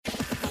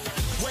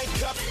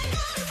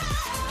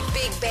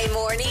Bay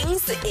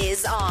Mornings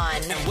is on.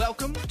 And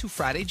welcome to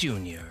Friday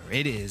Junior.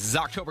 It is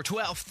October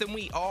 12th, and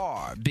we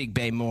are Big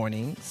Bay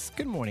Mornings.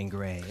 Good morning,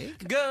 Greg.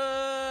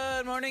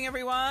 Good morning,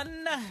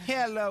 everyone.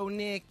 Hello,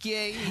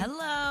 Nikki.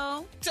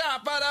 Hello.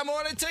 Top of the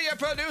morning to your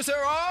producer,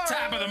 Art.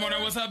 Top of the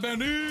morning, what's up,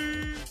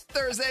 Benny?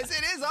 Thursdays,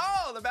 it is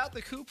all about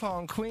the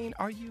Coupon Queen.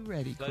 Are you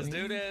ready, Queen? Let's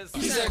do this.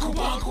 He's that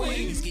Coupon Queen.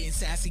 He's getting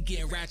sassy,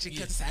 getting ratchet.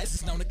 Cause size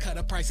is known to cut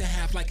a price in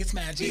half like it's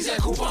magic. He's that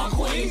Coupon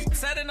Queen.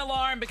 Set an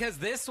alarm because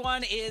this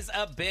one is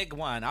a big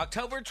one.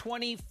 October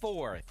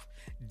 24th,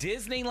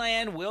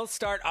 Disneyland will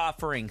start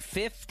offering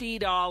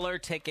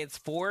 $50 tickets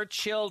for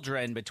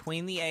children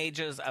between the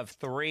ages of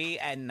 3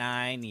 and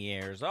 9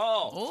 years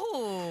old.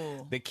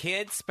 Ooh. The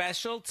kids'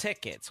 special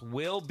tickets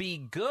will be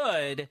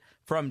good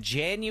from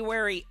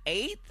January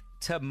 8th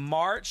to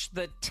March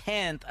the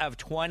 10th of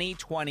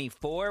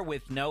 2024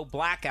 with no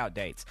blackout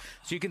dates.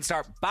 So you can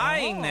start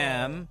buying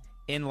them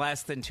in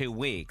less than 2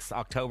 weeks,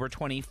 October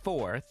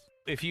 24th.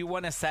 If you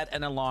want to set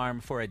an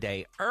alarm for a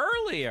day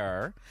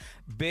earlier,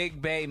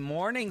 Big Bay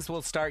Mornings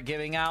will start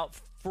giving out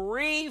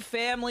free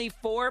family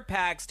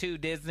 4-packs to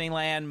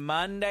Disneyland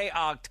Monday,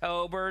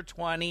 October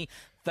 23rd.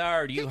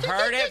 You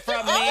heard it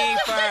from me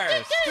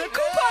first. The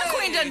Coupon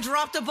Queen done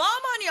dropped a bomb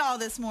on y'all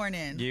this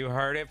morning. You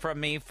heard it from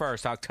me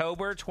first.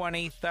 October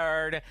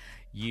 23rd,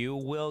 you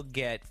will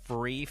get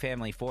free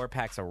family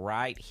 4-packs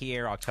right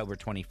here. October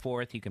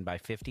 24th, you can buy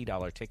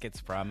 $50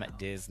 tickets from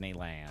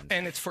Disneyland.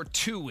 And it's for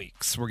 2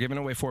 weeks. We're giving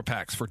away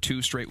 4-packs for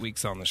 2 straight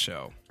weeks on the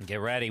show. Get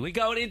ready. We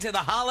going into the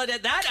holiday.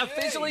 That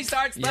officially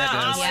starts the Yeah, it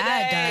does. holidays.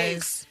 Yeah, it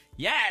does.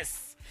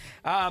 Yes.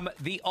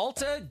 The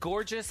Ulta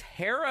Gorgeous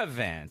Hair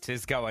event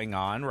is going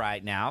on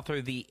right now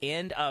through the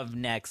end of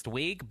next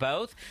week,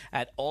 both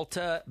at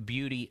Ulta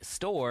Beauty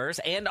stores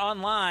and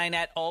online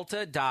at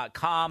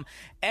Ulta.com.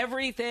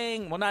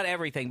 Everything, well, not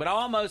everything, but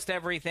almost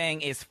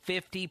everything is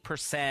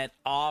 50%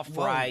 off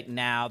right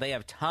now. They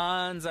have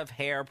tons of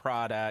hair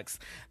products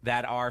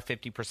that are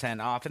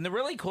 50% off. And the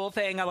really cool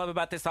thing I love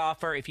about this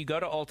offer, if you go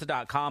to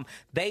Ulta.com,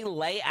 they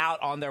lay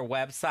out on their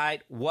website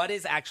what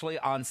is actually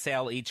on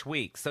sale each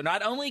week. So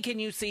not only can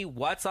you see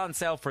what's on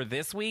sale for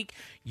this week,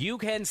 you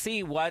can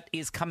see what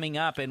is coming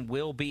up and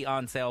will be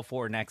on sale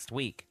for next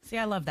week. See,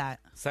 I love that.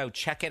 So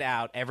check it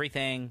out.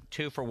 Everything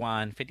 2 for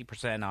 1,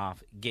 50%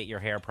 off. Get your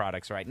hair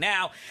products right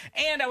now.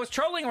 And I was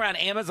trolling around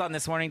Amazon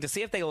this morning to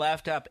see if they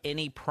left up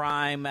any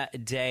Prime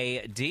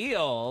Day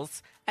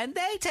deals, and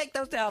they take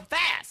those down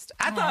fast.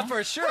 I thought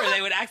for sure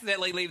they would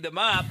accidentally leave them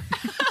up.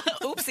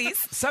 Oopsies.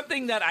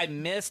 Something that I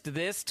missed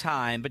this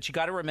time, but you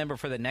got to remember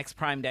for the next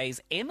Prime Days,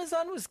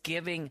 Amazon was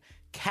giving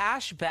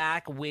cash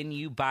back when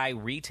you buy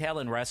retail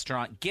and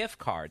restaurant gift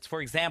cards.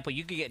 For example,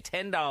 you could get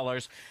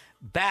 $10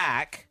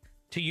 back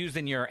to use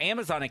in your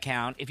Amazon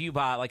account if you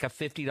buy like a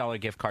 $50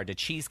 gift card to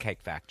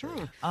Cheesecake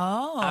Factory.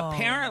 Oh.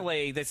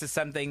 Apparently, this is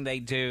something they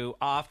do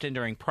often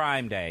during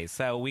Prime Day.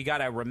 So we got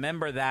to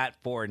remember that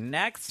for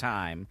next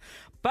time.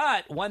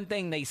 But one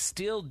thing they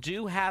still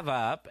do have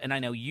up, and I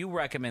know you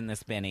recommend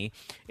this, Benny,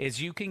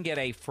 is you can get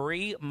a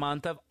free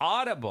month of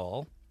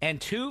Audible and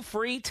 2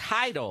 free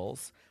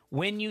titles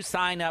when you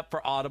sign up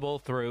for Audible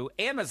through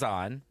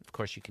Amazon. Of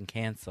course, you can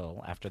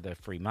cancel after the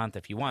free month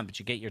if you want, but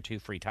you get your 2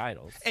 free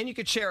titles. And you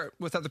could share it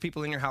with other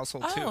people in your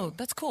household, too. Oh,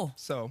 that's cool.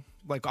 So,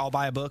 like, I'll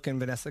buy a book, and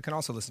Vanessa can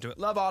also listen to it.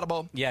 Love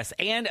Audible. Yes,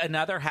 and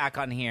another hack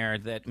on here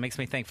that makes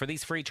me think for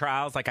these free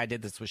trials, like I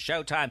did this with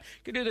Showtime,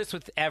 you can do this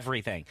with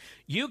everything.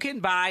 You can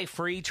buy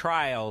free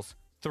trials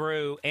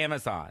through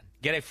Amazon.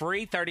 Get a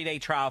free 30-day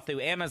trial through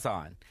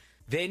Amazon.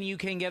 Then you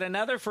can get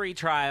another free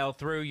trial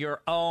through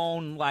your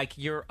own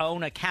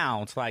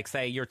account, like,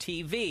 say, your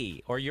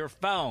TV or your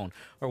phone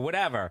or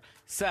whatever.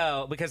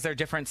 So, because they're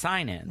different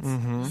sign-ins.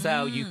 Mm-hmm.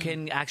 So you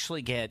can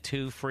actually get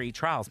 2 free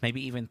trials,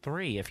 maybe even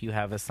 3 if you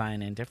have a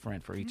sign-in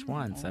different for each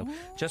one. So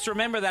just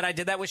remember that I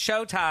did that with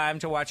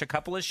Showtime to watch a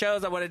couple of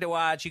shows I wanted to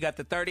watch. You got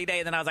the 30-day,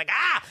 and then I was like,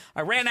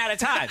 I ran out of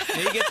time.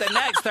 Then you get the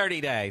next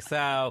 30-day.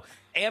 So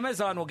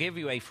Amazon will give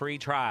you a free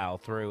trial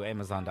through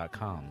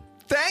Amazon.com.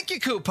 Thank you,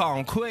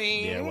 Coupon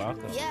Queen. You're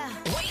welcome. Yeah.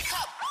 Wake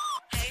up.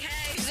 Hey,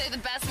 this is the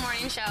best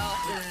morning show.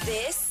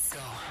 This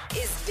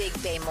is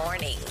Big Bay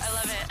Mornings. I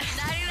love it.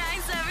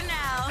 99.7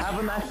 now. Have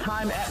a nice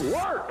time at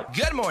work.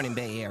 Good morning,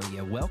 Bay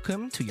Area.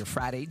 Welcome to your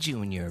Friday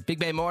Junior. Big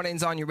Bay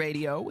Mornings on your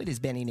radio. It is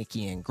Benny,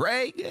 Nikki, and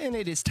Greg, and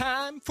it is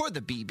time for the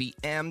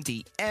BBM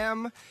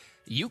DM.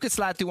 You can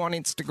slide through on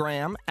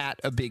Instagram at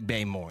a Big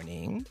Bay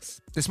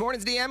Mornings. This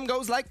morning's DM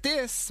goes like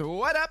this.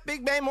 What up,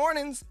 Big Bay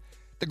Mornings?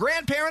 The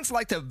grandparents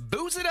like to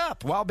booze it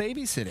up while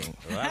babysitting.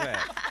 Love it.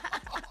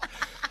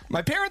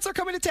 My parents are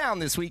coming to town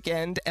this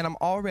weekend, and I'm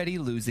already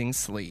losing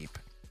sleep.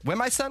 When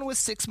my son was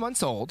 6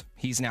 months old,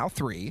 he's now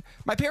 3,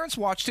 my parents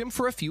watched him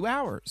for a few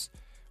hours.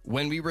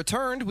 When we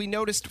returned, we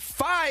noticed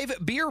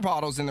 5 beer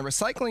bottles in the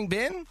recycling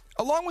bin,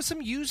 along with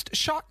some used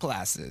shot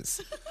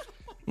glasses.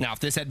 Now, if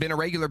this had been a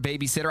regular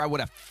babysitter, I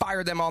would have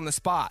fired them on the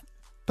spot.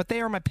 But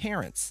they are my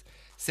parents.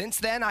 Since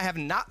then, I have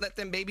not let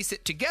them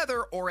babysit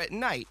together or at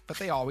night, but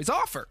they always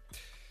offer.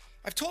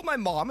 I've told my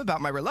mom about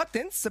my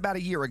reluctance about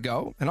a year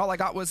ago, and all I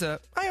got was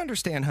a, "I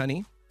understand,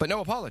 honey," but no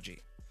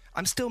apology.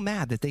 I'm still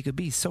mad that they could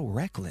be so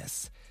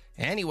reckless.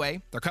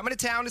 Anyway, they're coming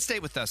to town to stay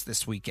with us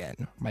this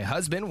weekend. My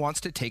husband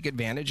wants to take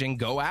advantage and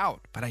go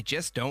out, but I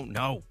just don't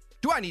know.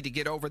 Do I need to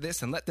get over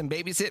this and let them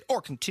babysit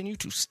or continue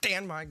to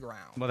stand my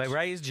ground? Well, they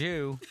raised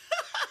you.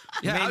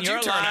 Yeah, how'd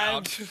you turn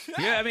out?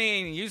 Yeah, I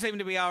mean, you seem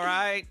to be all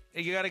right.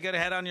 You got a good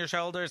head on your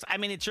shoulders. I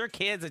mean, it's your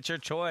kids, it's your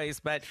choice.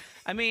 But,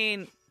 I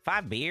mean,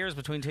 5 beers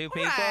between 2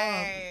 people.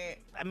 Right.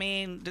 I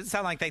mean, doesn't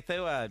sound like they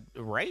threw a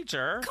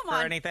rager Come or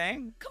on.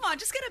 anything. Come on,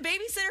 just get a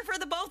babysitter for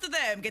the both of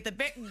them. Let the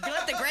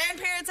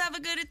grandparents have a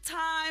good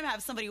time.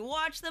 Have somebody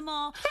watch them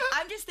all.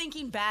 I'm just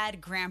thinking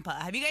Bad Grandpa.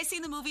 Have you guys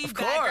seen the movie Of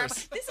Bad course.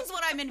 Grandpa? This is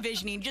what I'm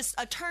envisioning. Just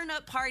a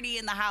turn-up party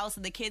in the house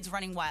and the kids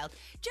running wild.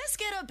 Just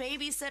get a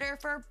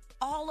babysitter for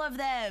all of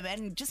them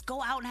and just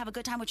go out and have a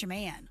good time with your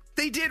man.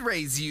 They did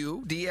raise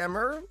you,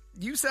 DMer.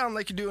 You sound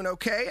like you're doing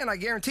okay, and I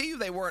guarantee you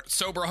they weren't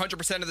sober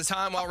 100% of the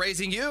time while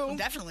raising you.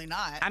 Definitely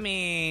not. I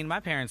mean, my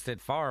parents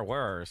did far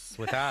worse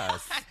with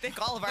us. I think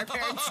all of our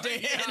parents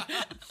did.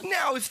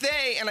 Now, if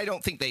they, and I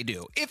don't think they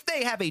do, if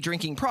they have a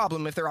drinking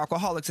problem, if they're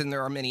alcoholics and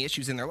there are many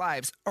issues in their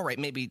lives, all right,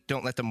 maybe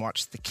don't let them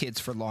watch the kids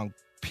for long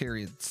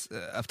periods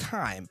of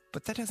time.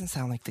 But that doesn't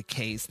sound like the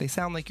case. They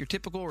sound like your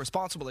typical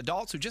responsible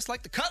adults who just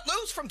like to cut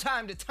loose from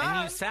time to time.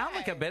 And you sound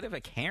like a bit of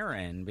a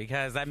Karen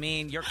because, I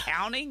mean, you're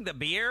counting the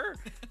beer.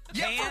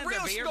 Yeah, for cans, real,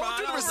 the beer she's going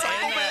through the bottles,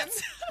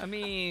 recycling. I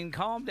mean,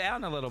 calm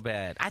down a little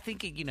bit. I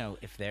think,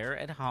 if they're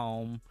at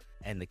home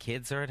and the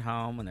kids are at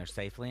home and they're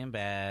safely in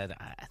bed,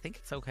 I think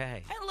it's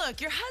okay. And look,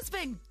 your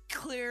husband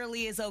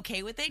clearly is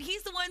okay with it.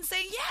 He's the one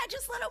saying, yeah,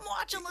 just let him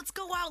watch him. Let's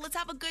go out. Let's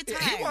have a good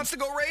time. He wants to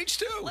go rage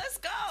too. Let's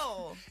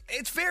go.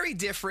 It's very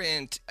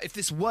different if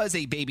this was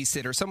a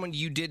babysitter, someone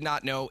you did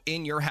not know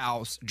in your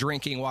house,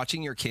 drinking,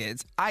 watching your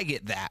kids. I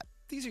get that.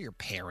 These are your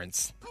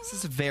parents. This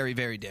is very,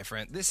 very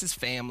different. This is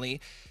family.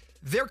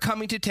 They're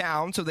coming to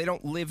town, so they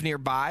don't live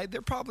nearby.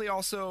 They're probably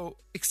also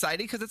excited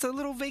because it's a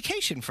little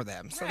vacation for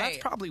them. So that's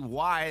Right. probably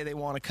why they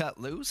want to cut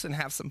loose and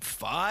have some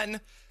fun.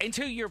 And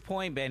to your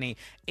point, Benny,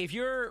 if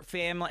your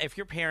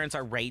parents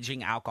are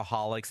raging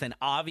alcoholics, then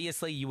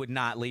obviously you would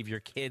not leave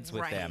your kids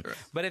with Right. them.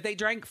 But if they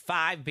drank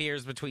 5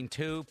 beers between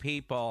 2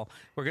 people,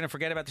 we're going to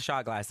forget about the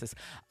shot glasses.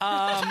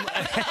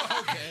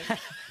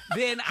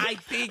 Then I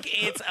think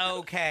it's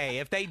okay.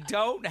 If they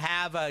don't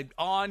have an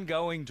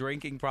ongoing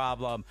drinking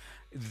problem,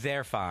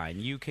 they're fine.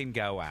 You can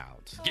go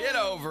out. Get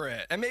over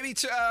it. And maybe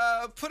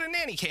put a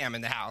nanny cam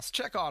in the house.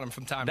 Check on them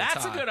from time to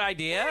That's time. a good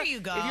idea. There you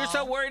go. If you're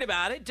so worried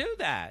about it, do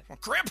that.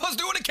 Grandpa's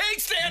doing a cake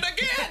stand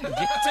again.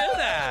 Do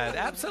that.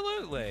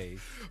 Absolutely.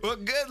 Well,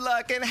 good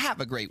luck and have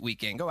a great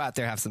weekend. Go out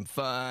there, have some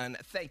fun.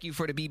 Thank you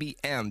for the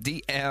BBM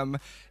DM.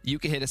 You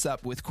can hit us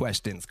up with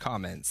questions,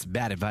 comments,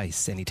 bad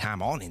advice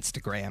anytime on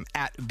Instagram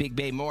at Big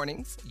Bay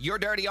Mornings. Your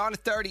Dirty on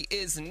 30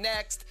 is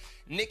next.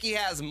 Nikki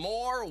has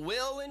more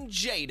Will and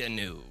Jada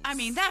news. I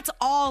mean, that's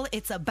all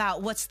it's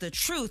about. What's the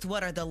truth?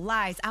 What are the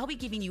lies? I'll be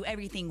giving you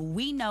everything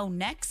we know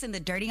next in the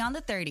Dirty on the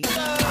 30.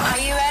 Are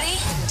you ready?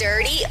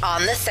 Dirty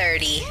on the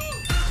 30.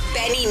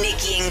 Benny,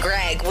 Nikki, and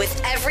Greg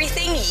with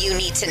everything you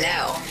need to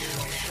know.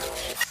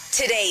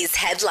 Today's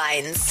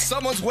headlines.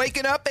 Someone's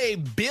waking up a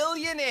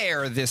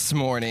billionaire this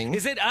morning.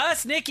 Is it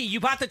us, Nikki? You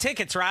bought the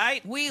tickets,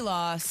 right? We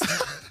lost.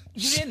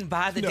 You didn't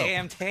buy the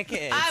damn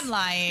tickets. I'm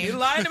lying. You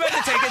lied about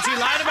the tickets. You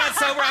lied about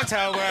Sober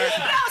October.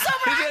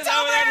 You're just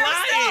over there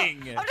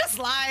lying. I'm just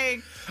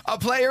lying. A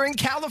player in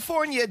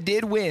California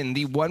did win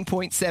the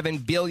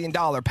 $1.7 billion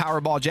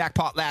Powerball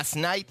jackpot last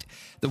night.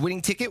 The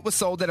winning ticket was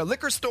sold at a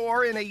liquor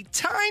store in a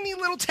tiny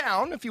little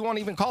town, if you want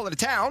to even call it a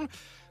town,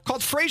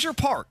 called Fraser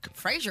Park.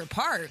 Fraser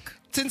Park.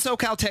 It's in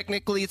SoCal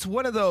technically. It's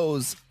one of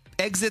those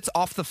exits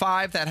off the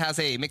 5 that has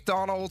a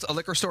McDonald's, a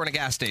liquor store, and a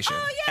gas station.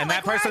 Oh, yeah. And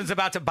like that person's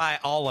about to buy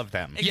all of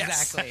them.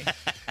 Yes. Exactly.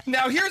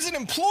 Now, here's an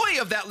employee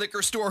of that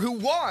liquor store who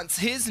wants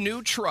his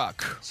new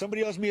truck.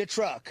 Somebody owes me a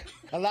truck.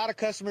 A lot of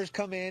customers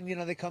come in,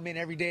 they come in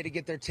every day to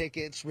get their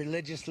tickets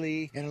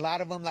religiously. And a lot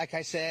of them, like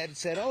I said,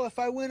 oh, if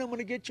I win, I'm going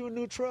to get you a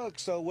new truck.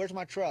 So where's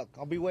my truck?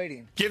 I'll be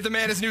waiting. Give the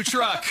man his new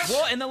truck.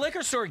 Well, and the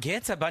liquor store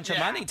gets a bunch of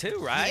money too,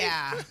 right?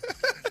 Yeah.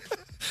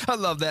 I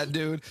love that,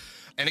 dude.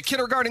 And a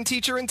kindergarten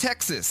teacher in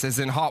Texas is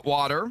in hot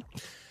water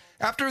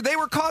after they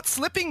were caught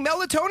slipping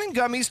melatonin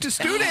gummies to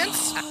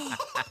students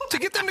to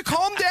get them to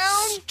calm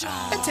down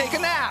and take a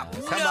nap.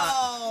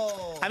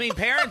 No. I mean,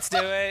 parents do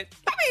it.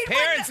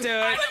 Parents do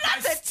it. But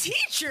not the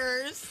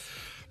teachers.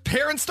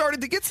 Parents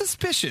started to get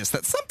suspicious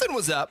that something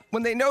was up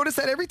when they noticed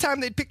that every time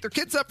they'd pick their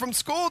kids up from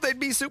school, they'd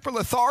be super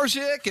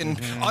lethargic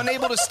and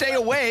unable to stay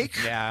awake.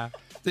 Yeah.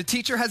 The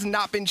teacher has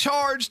not been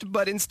charged,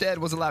 but instead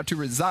was allowed to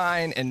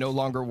resign and no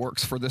longer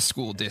works for the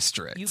school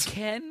district. You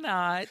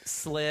cannot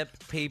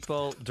slip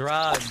people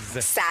drugs.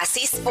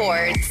 Sassy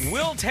Sports.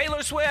 Will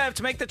Taylor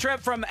Swift make the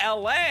trip from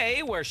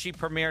L.A., where she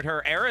premiered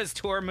her Eras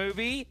Tour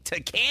movie, to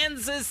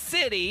Kansas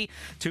City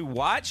to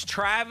watch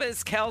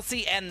Travis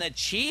Kelce and the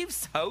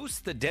Chiefs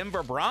host the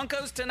Denver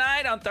Broncos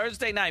tonight on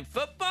Thursday Night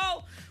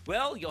Football?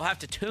 Well, you'll have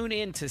to tune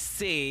in to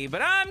see,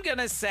 but I'm going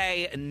to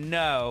say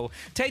no.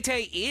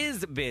 Tay-Tay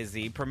is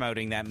busy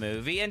promoting that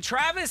movie. And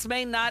Travis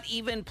may not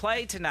even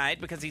play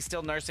tonight because he's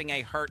still nursing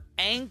a hurt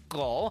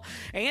ankle,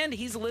 and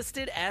he's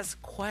listed as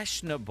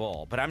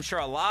questionable. But I'm sure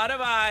a lot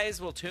of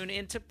eyes will tune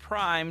into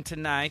Prime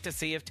tonight to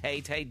see if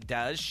Tay-Tay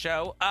does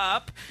show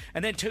up,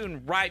 and then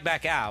tune right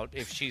back out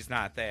if she's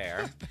not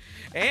there.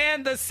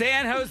 And the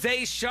San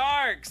Jose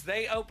Sharks,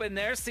 they open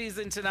their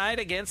season tonight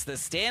against the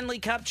Stanley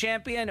Cup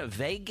champion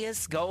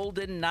Vegas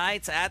Golden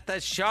Knights at the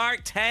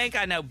Shark Tank.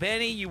 I know,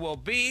 Benny, you will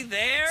be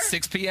there.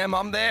 6 p.m.,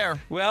 I'm there.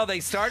 Well, they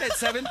start at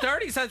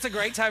 7:30, so it's a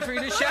great time for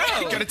you to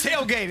show. Got a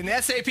tailgate in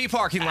the SAP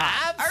parking lot.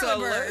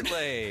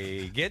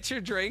 Absolutely. Get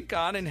your drink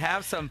on and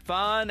have some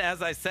fun.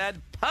 As I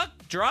said, puck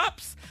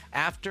drops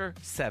after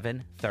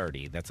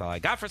 7:30. That's all I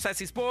got for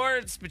Sassy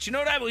Sports. But you know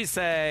what I always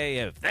say?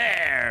 If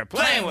they're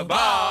playing with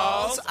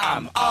balls,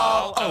 I'm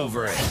all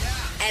over it.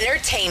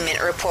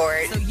 Entertainment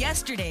Report. So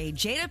yesterday,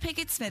 Jada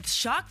Pinkett Smith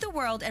shocked the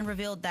world and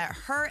revealed that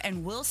her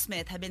and Will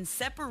Smith have been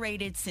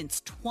separated since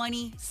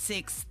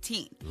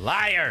 2016.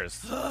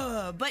 Liars.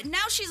 But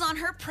now she's on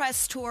her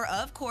press tour,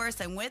 of course,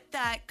 and with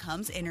that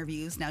comes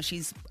interviews. Now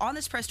she's on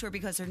this press tour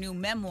because her new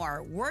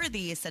memoir,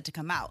 Worthy, is set to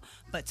come out.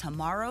 But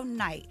tomorrow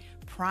night,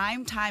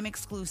 prime time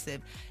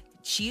exclusive,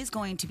 she is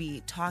going to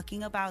be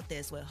talking about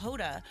this with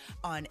Hoda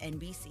on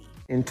NBC.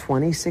 In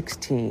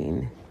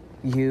 2016,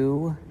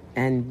 you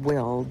and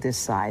Will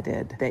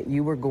decided that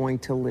you were going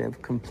to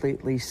live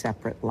completely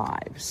separate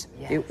lives.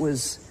 Yes. It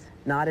was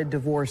not a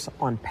divorce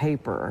on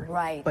paper,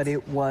 Right. but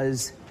it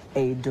was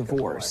a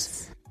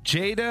divorce.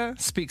 Jada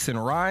speaks in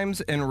rhymes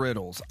and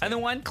riddles. And the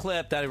one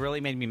clip that really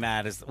made me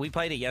mad is we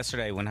played it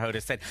yesterday when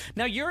Hoda said,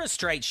 "No, you're a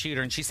straight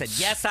shooter." And she said,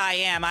 "Yes, I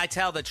am. I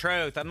tell the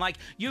truth." I'm like,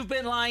 you've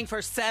been lying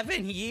for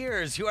 7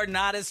 years. You are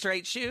not a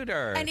straight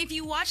shooter. And if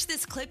you watch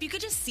this clip, you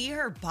could just see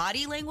her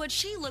body language.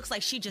 She looks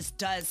like she just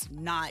does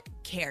not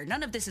care.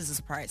 None of this is a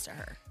surprise to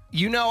her.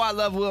 You know I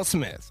love Will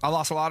Smith. I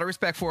lost a lot of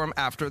respect for him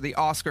after the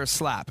Oscar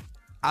slap.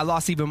 I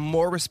lost even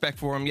more respect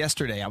for him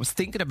yesterday. I was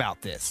thinking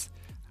about this.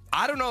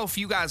 I don't know if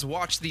you guys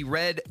watched the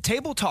Red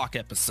Table Talk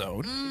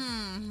episode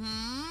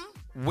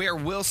where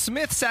Will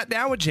Smith sat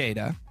down with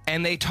Jada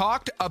and they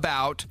talked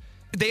about,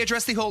 they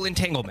addressed the whole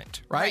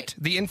entanglement, right?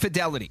 The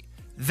infidelity.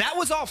 That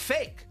was all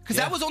fake because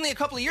that was only a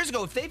couple of years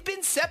ago. If they've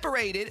been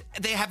separated,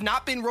 they have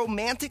not been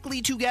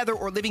romantically together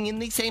or living in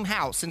the same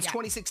house since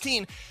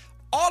 2016.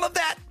 All of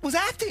that was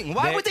acting.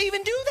 Why would they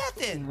even do that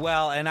then?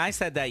 Well, and I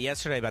said that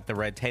yesterday about the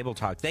Red Table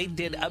Talk. They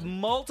did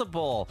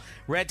multiple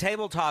Red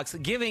Table Talks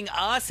giving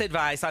us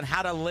advice on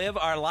how to live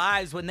our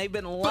lives when they've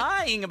been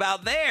lying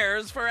about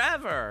theirs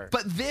forever.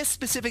 But this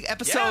specific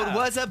episode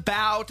was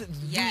about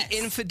the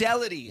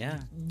infidelity.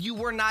 Yeah. You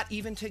were not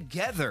even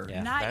together.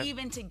 Yeah. Not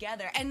even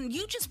together. And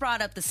you just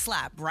brought up the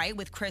slap, right,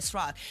 with Chris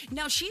Rock.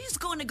 Now, she's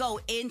going to go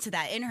into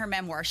that in her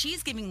memoir.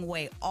 She's giving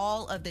away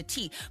all of the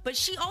tea. But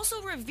she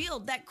also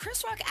revealed that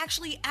Chris Rock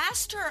actually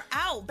asked her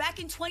out back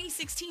in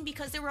 2016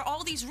 because there were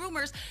all these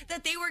rumors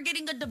that they were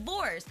getting a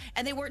divorce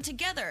and they weren't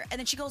together. And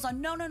then she goes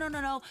on,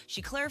 no.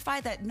 She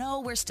clarified that,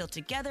 no, we're still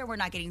together. We're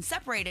not getting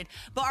separated.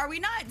 But are we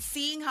not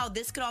seeing how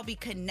this could all be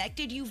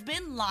connected? You've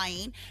been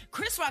lying.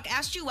 Chris Rock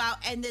asked you out,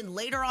 and then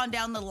later on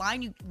down the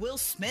line, Will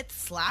Smith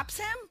slaps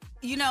him?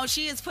 You know,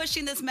 she is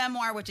pushing this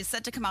memoir, which is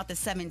set to come out the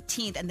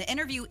 17th, and the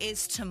interview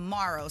is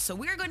tomorrow. So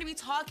we're going to be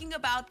talking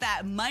about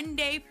that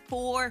Monday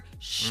for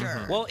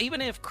sure. Well, even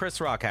if Chris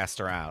Rock asked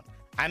her out,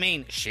 I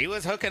mean, she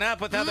was hooking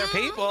up with other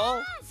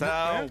people,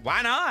 so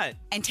why not?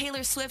 And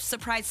Taylor Swift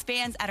surprised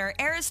fans at her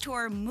Eras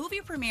Tour movie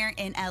premiere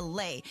in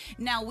L.A.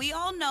 Now, we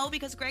all know,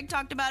 because Greg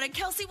talked about it,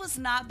 Kelsey was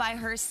not by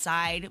her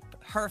side.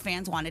 Her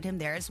fans wanted him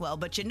there as well.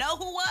 But you know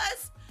who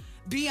was?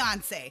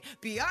 Beyonce.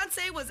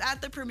 Beyonce was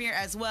at the premiere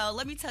as well.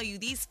 Let me tell you,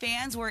 these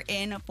fans were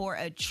in for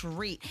a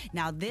treat.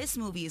 Now, this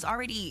movie has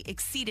already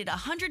exceeded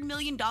 $100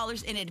 million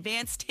in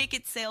advance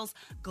ticket sales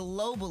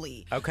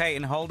globally. Okay,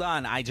 and hold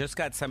on. I just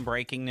got some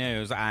breaking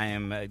news. I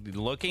am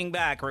looking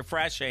back,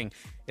 refreshing.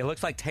 It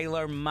looks like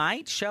Taylor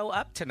might show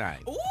up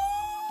tonight. Ooh!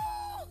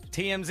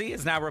 TMZ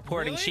is now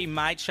reporting she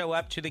might show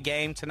up to the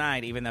game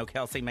tonight, even though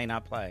Kelsey may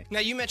not play. Now,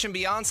 you mentioned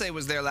Beyonce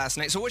was there last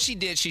night. So what she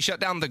did, she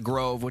shut down the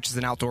Grove, which is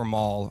an outdoor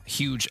mall,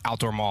 huge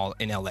outdoor mall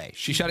in L.A.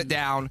 She shut it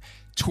down.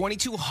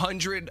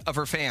 2,200 of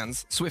her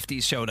fans,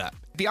 Swifties, showed up.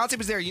 Beyonce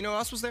was there. You know who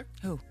else was there?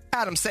 Who?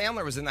 Adam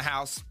Sandler was in the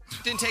house.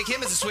 Didn't take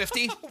him as a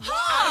Swiftie.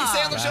 Adam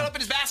Sandler showed up in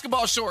his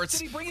basketball shorts.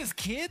 Did he bring his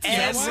kids?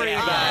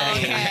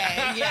 Everybody.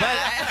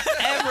 But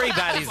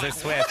everybody's a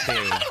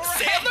Swiftie.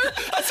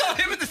 Sandler? I saw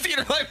him in the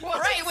theater like, what?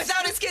 Right,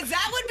 without his kids.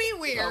 That would be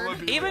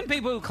weird. Even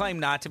people who claim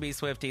not to be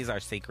Swifties are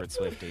secret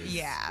Swifties.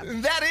 Yeah.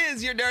 That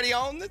is your Dirty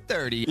on the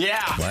 30. Yeah.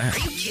 Are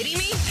you kidding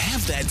me?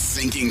 Have that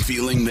sinking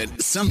feeling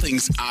that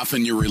something's off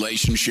in your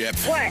relationship.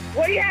 What?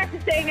 What do you have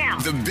to say now?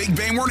 The Big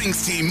Bang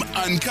Warnings team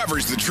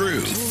uncovers the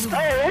truth.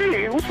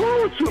 Hey, what's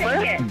wrong with you,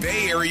 man?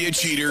 Bay Area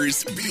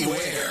cheaters,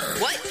 beware.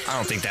 What? I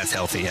don't think that's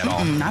healthy at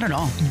all. Not at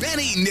all.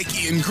 Benny,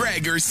 Nikki, and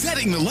Greg are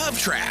setting the love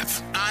trap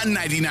on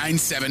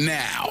 99.7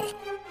 Now.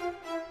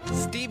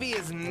 Stevie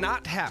is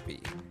not happy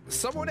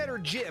Someone at her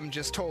gym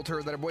just told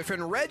her that her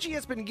boyfriend Reggie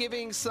has been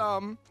giving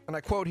some, and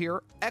I quote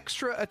here,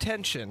 extra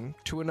attention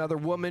to another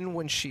woman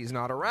when she's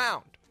not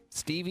around.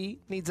 Stevie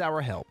needs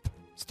our help.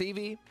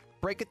 Stevie,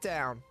 break it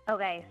down.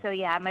 Okay, so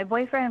yeah, my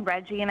boyfriend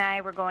Reggie and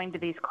I were going to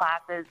these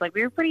classes. Like,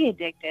 we were pretty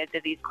addicted to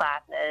these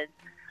classes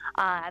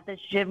at this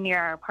gym near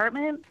our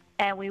apartment.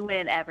 And we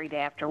went every day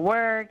after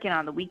work and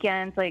on the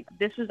weekends. Like,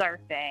 this was our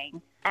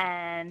thing.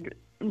 And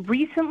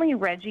recently,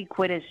 Reggie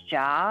quit his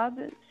job.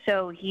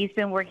 So he's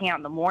been working out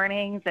in the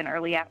mornings and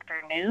early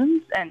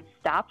afternoons and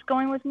stopped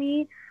going with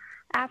me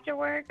after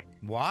work.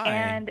 Why?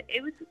 And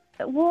it was,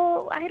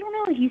 well, I don't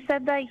know. He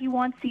said that he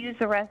wants to use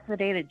the rest of the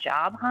day to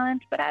job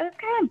hunt. But I was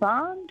kind of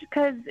bummed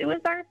because it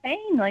was our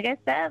thing. Like I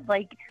said,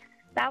 like,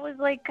 that was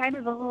like kind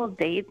of a little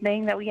date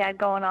thing that we had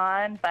going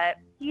on. But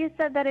he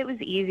said that it was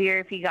easier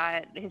if he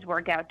got his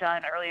workout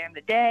done earlier in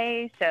the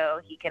day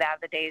so he could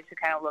have the days to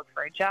kind of look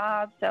for a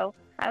job. So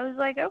I was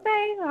like,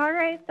 okay, all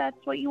right, that's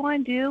what you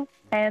want to do.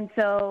 And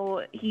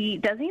so he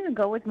doesn't even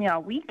go with me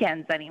on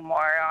weekends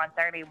anymore on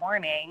Saturday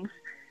mornings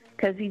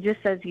because he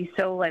just says he's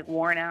so, like,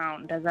 worn out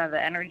and doesn't have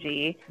the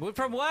energy. Well,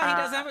 from what? He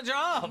doesn't have a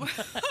job.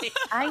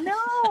 I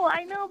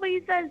know, but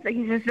he says that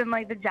he's just been,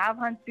 like, the job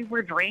hunt's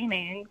super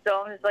draining.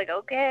 So I'm just like,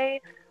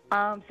 okay.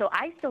 So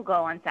I still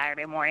go on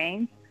Saturday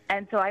mornings.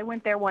 And so I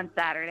went there one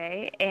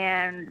Saturday,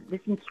 and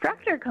this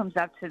instructor comes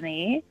up to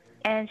me,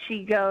 and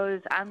she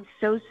goes, I'm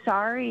so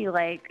sorry.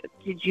 Like,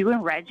 did you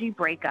and Reggie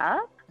break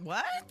up?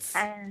 What?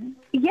 And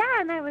yeah,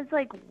 and I was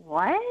like,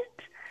 what?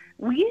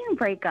 We didn't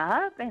break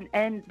up.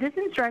 And this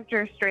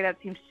instructor straight up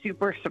seemed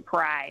super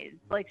surprised.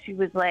 Like, she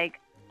was like,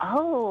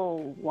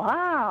 oh,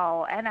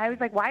 wow. And I was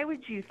like, why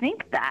would you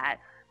think that?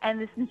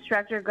 And this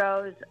instructor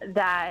goes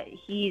that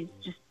he's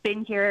just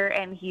been here,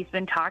 and he's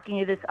been talking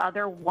to this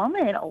other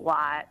woman a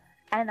lot.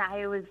 And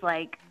I was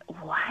like,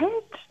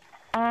 what?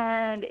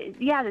 And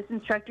yeah, this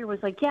instructor was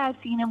like, yeah, I've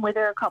seen him with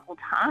her a couple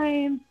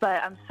times,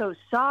 but I'm so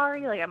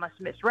sorry. Like, I must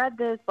have misread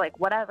this, like,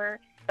 whatever.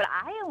 But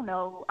I don't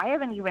know. I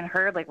haven't even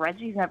heard, like,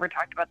 Reggie's never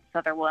talked about this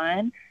other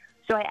woman.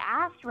 So I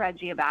asked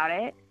Reggie about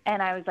it,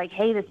 and I was like,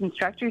 hey, this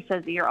instructor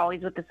says that you're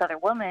always with this other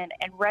woman.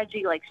 And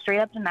Reggie, like, straight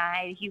up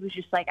denied. He was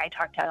just like, I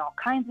talked to all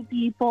kinds of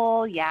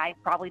people. Yeah, I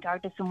probably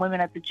talked to some women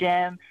at the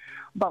gym.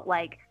 But,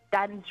 like,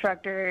 that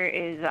instructor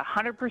is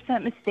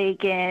 100%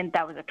 mistaken.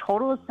 That was a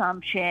total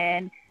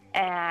assumption.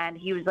 And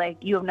he was like,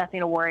 you have nothing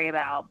to worry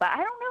about. But I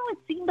don't know. It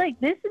seemed like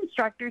this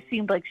instructor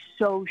seemed like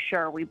so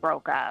sure we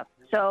broke up.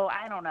 So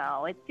I don't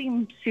know. It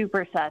seemed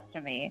super sus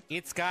to me.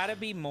 It's got to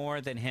be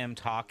more than him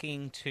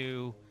talking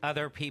to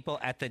other people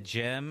at the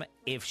gym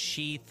if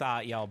she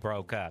thought y'all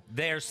broke up.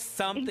 There's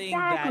something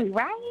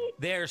right?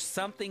 There's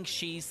something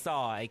she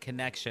saw, a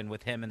connection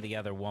with him and the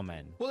other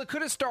woman. Well, it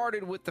could have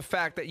started with the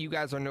fact that you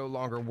guys are no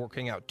longer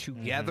working out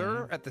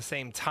together at the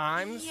same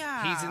times.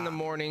 Yeah. He's in the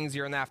mornings,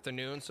 you're in the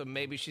afternoon, so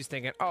maybe she's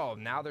thinking, oh,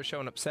 now they're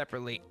showing up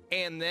separately.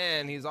 And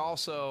then he's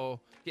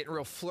also getting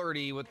real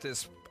flirty with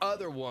this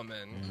other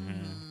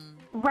woman.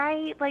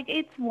 Right? Like,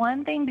 it's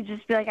one thing to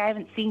just be like, I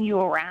haven't seen you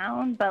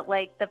around, but,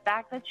 like, the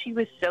fact that she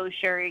was so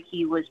sure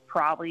he was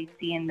probably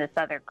seeing this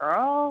other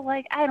girl,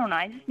 like, I don't know.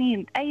 I just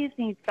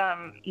need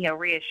some,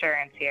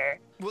 reassurance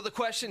here. Well, the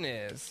question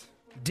is,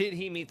 did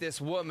he meet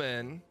this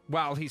woman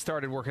while he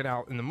started working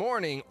out in the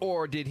morning,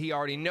 or did he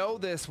already know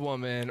this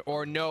woman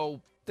or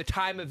know the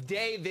time of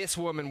day this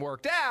woman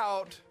worked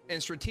out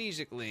and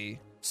strategically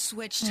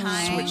switched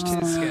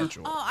his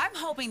schedule? Oh, I'm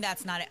hoping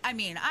that's not it. I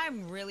mean,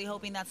 I'm really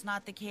hoping that's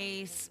not the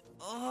case.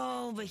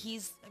 Oh, but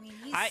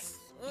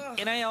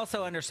and I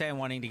also understand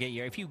wanting to get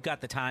if you've got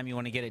the time, you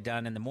want to get it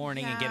done in the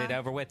morning and get it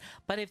over with.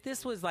 But if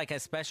this was like a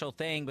special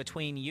thing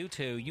between you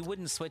two, you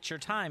wouldn't switch your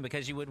time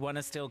because you would want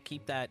to still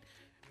keep that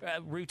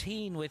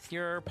routine with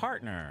your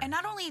partner. And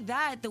not only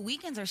that, the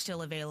weekends are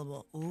still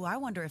available. Ooh, I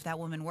wonder if that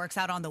woman works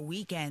out on the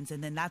weekends,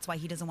 and then that's why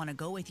he doesn't want to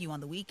go with you on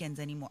the weekends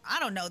anymore. I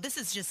don't know. This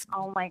is just...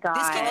 Oh, my God.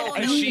 This can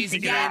go she's in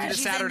the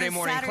she's Saturday in the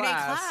morning Saturday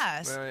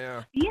class.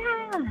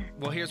 Yeah.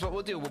 Well, here's what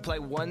we'll do. We'll play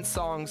one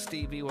song,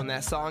 Stevie. When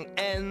that song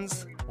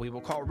ends, we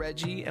will call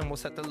Reggie and we'll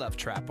set the love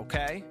trap,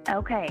 okay?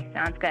 Okay,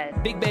 sounds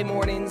good. Big Bay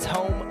Mornings,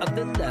 home of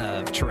the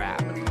love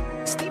trap.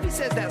 Stevie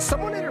says that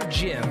someone at her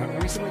gym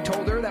recently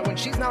told her that when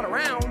she's not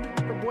around,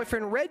 her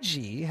boyfriend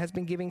Reggie has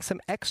been giving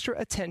some extra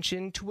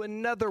attention to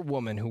another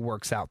woman who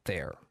works out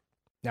there.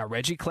 Now,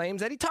 Reggie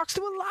claims that he talks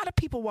to a lot of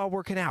people while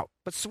working out,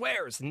 but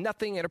swears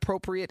nothing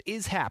inappropriate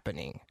is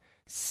happening.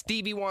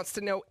 Stevie wants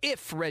to know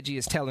if Reggie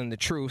is telling the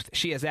truth.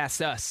 She has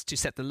asked us to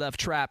set the love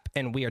trap,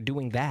 and we are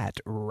doing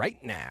that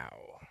right now.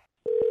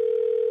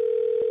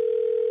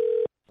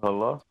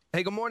 Hello?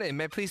 Hey, good morning.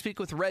 May I please speak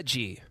with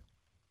Reggie?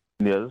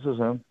 Yeah, this is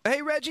him.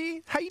 Hey,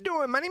 Reggie. How you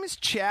doing? My name is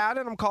Chad,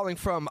 and I'm calling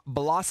from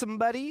Blossom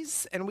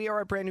Buddies, and we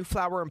are a brand new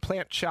flower and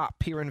plant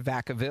shop here in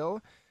Vacaville.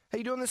 How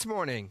you doing this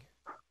morning?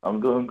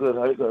 I'm doing good.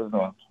 How you guys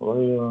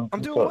doing?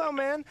 I'm doing well,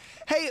 man.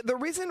 Hey, the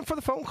reason for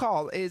the phone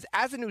call is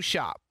as a new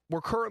shop,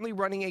 we're currently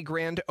running a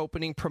grand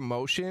opening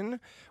promotion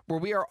where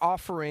we are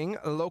offering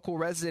local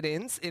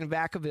residents in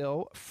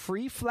Vacaville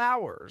free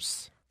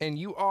flowers, and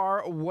you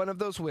are one of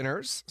those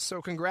winners,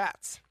 so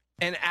congrats.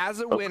 And as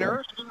a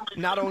winner,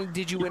 not only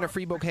did you win a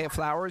free bouquet of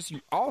flowers,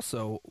 you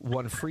also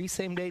won free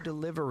same-day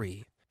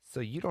delivery. So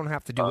you don't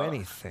have to do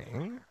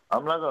anything.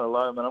 I'm not gonna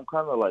lie, man. I'm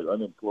kind of like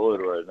unemployed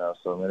right now.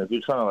 So, man, if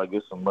you're trying to like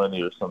get some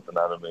money or something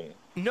out of me,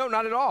 no,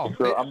 not at all.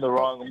 So I'm the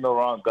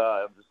wrong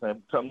guy. I'm just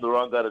saying, I'm the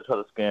wrong guy to try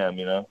to scam.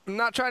 You know. I'm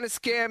not trying to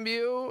scam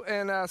you,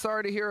 and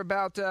sorry to hear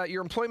about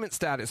your employment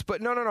status. But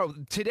no.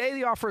 Today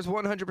the offer is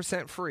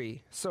 100%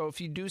 free. So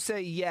if you do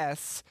say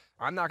yes,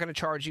 I'm not going to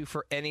charge you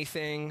for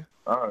anything.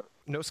 All right.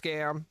 No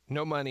scam,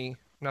 no money,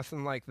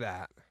 nothing like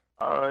that.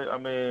 All right. I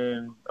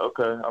mean,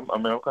 okay.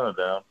 I'm kind of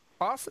down.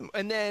 Awesome.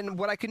 And then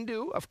what I can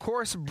do, of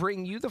course,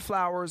 bring you the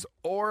flowers,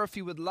 or if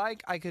you would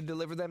like, I could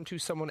deliver them to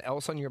someone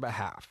else on your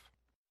behalf.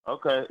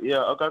 Okay.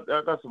 Yeah, I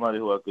got somebody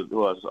who I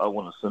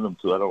want to send them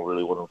to. I don't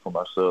really want them for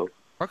myself.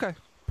 Okay.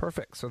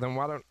 Perfect. So then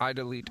why don't I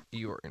delete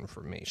your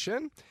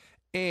information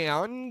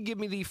and give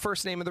me the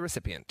first name of the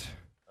recipient?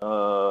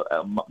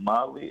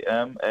 Molly,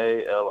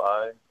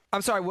 M-A-L-I.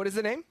 I'm sorry, what is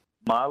the name?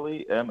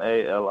 Molly,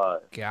 M-A-L-I.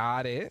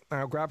 Got it.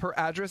 I'll grab her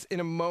address in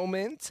a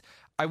moment.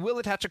 I will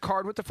attach a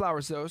card with the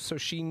flowers, though, so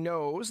she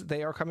knows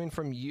they are coming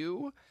from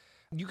you.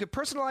 You could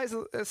personalize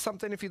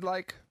something if you'd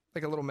like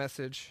a little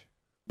message.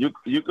 You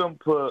can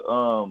put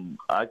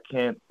I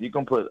can't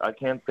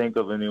think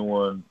of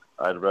anyone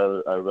I'd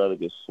rather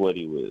get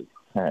sweaty with.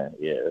 Yeah,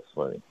 that's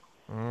funny.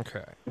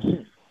 Okay.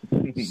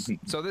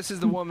 So this is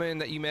the woman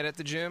that you met at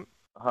the gym?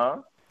 Huh?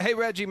 Hey,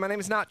 Reggie, my name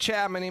is not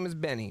Chad. My name is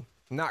Benny.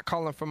 Not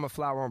calling from a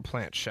flower and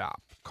plant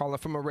shop. Calling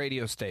from a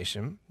radio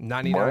station,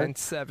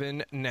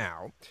 99.7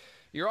 Now.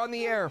 You're on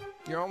the air.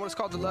 You're on what's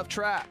called the Love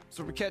Trap,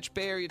 so we catch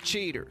Bay Area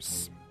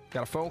cheaters.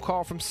 Got a phone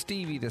call from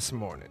Stevie this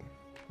morning,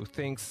 who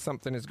thinks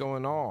something is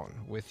going on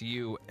with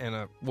you and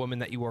a woman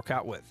that you work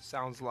out with.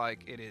 Sounds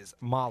like it is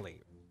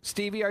Molly.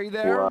 Stevie, are you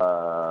there?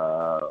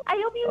 Wow.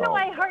 I hope you know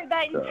I heard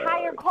that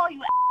entire call,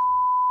 you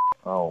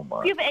Oh, my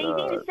God. Do you have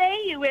anything to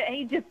say?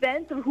 Any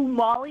defense of who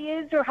Molly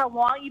is or how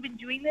long you've been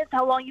doing this?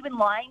 How long you've been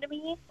lying to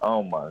me?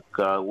 Oh, my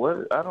God.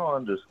 What? I don't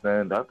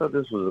understand. I thought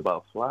this was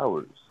about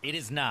flowers. It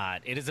is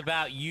not. It is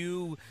about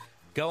you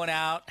going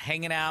out,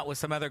 hanging out with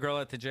some other girl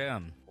at the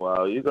gym.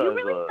 Wow, you guys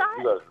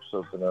are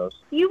something else.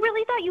 You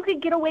really thought you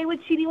could get away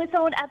with cheating with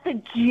someone at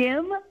the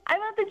gym?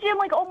 I'm at the gym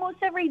like almost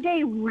every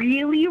day.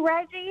 Really,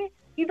 Reggie?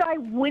 You thought I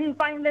wouldn't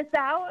find this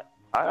out?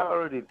 I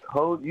already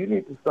told you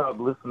need to stop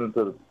listening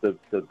to the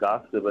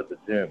gossip at the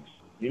gym.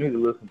 You need to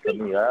listen to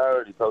me. I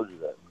already told you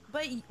that.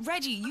 But,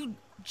 Reggie, you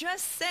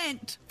just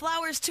sent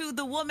flowers to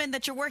the woman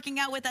that you're working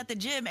out with at the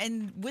gym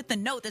and with the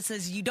note that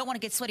says you don't want to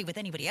get sweaty with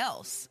anybody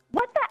else.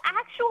 What the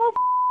actual are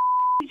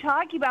you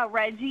talking about,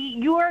 Reggie?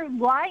 You are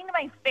lying to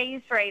my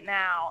face right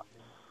now.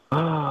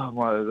 Oh,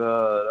 my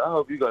God. I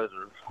hope you guys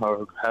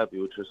are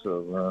happy with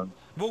yourself, man.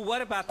 Well,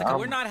 what about the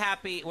we're not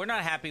happy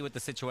with the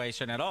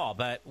situation at all,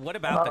 but what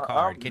about the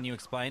card? Can you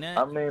explain it?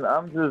 I mean,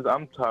 I'm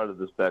tired of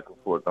this back and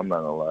forth. I'm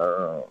not gonna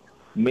lie.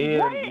 Me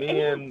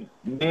and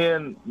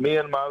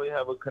Molly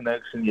have a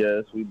connection.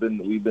 Yes, we've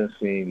been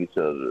seeing each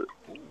other.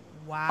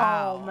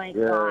 Wow. Oh my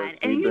God.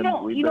 And you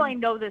know I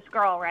know this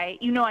girl, right?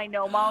 You know I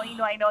know Molly, you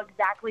know I know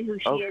exactly who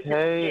she is.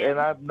 Okay, and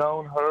I've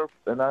known her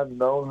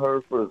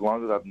for as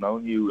long as I've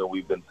known you, and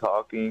we've been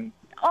talking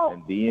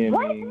and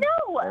DMing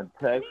and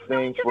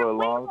texting for a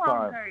long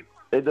time.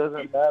 It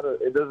doesn't matter.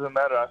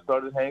 I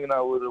started hanging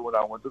out with her when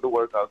I went to the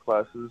workout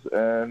classes,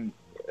 and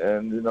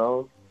you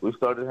know, we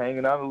started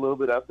hanging out a little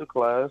bit after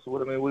class.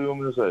 What do you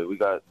want me to say? We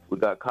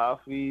got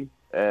coffee,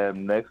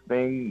 and next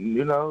thing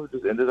you know,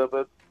 just ended up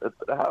at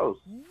the house.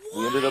 What?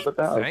 We ended up at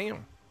the house.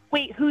 Damn.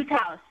 Wait, whose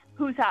house?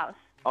 Whose house?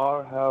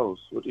 Our house.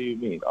 What do you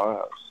mean, our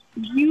house?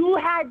 You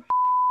had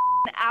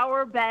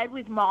our bed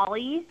with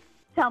Molly?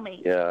 Tell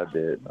me. Yeah, I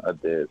did. I'm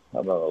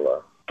not gonna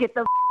lie. Get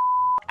the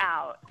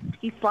out.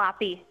 He's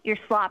sloppy. You're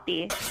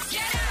sloppy.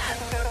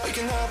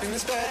 Waking up in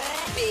this bed.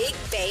 Big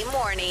Bay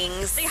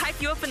Mornings. They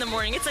hype you up in the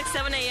morning. It's like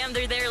 7 a.m.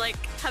 They're there like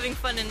having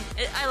fun, and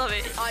I love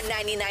it. On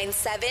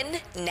 99.7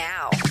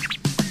 Now.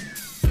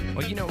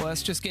 Well, you know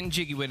us, just getting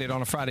jiggy with it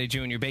on a Friday,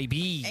 Junior,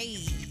 baby. Hey.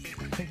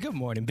 Good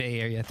morning,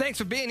 Bay Area. Thanks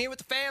for being here with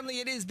the family.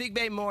 It is Big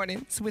Bay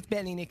Mornings with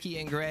Benny, Nikki,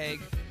 and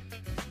Greg.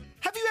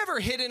 Have you ever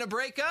hid in a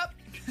breakup?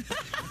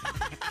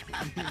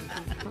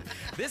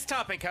 This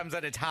topic comes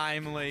at a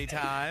timely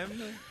time.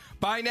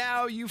 By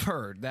now, you've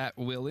heard that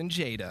Will and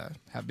Jada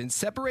have been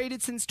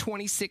separated since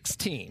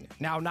 2016.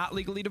 Now, not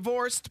legally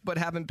divorced, but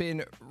haven't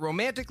been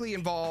romantically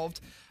involved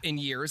in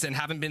years and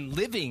haven't been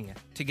living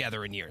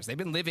together in years. They've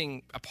been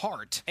living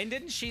apart. And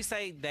didn't she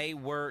say they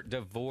were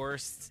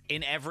divorced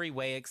in every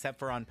way except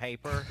for on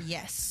paper?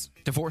 Yes.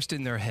 Divorced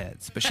in their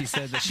heads, but she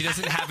said that she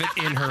doesn't have it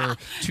in her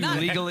to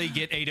legally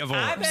get a divorce.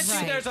 I bet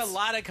you there's a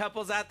lot of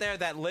couples out there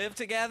that live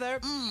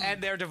together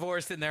and they're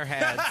divorced in their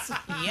heads.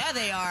 Yeah,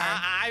 they are.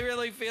 I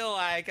really feel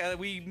like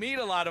we meet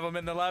a lot of them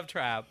in the love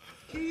trap.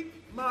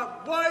 Keep my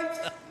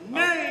wife's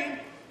name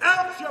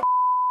out your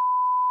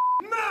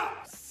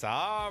mouth.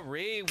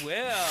 Sorry,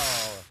 Will.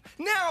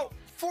 Now,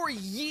 for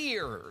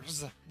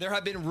years, there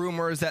have been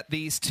rumors that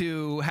these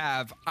two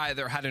have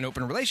either had an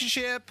open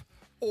relationship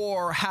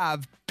or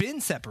have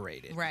been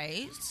separated.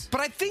 Right.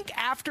 But I think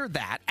after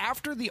that,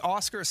 after the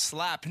Oscar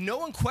slap, no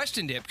one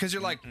questioned it because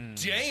you're like,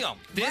 damn,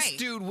 this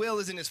dude Will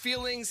is in his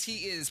feelings.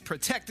 He is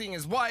protecting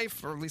his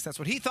wife, or at least that's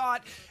what he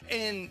thought.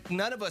 And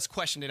none of us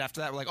questioned it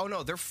after that. We're like, oh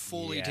no, they're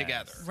fully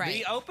together. Right.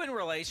 The open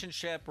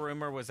relationship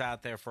rumor was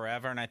out there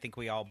forever, and I think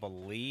we all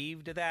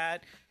believed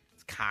that.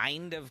 It's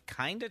kind of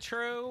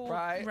true.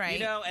 Right. You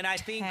know, and I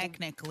think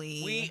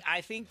technically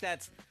I think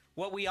that's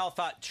what we all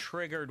thought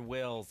triggered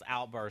Will's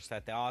outburst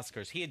at the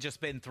Oscars. He had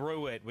just been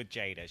through it with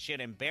Jada. She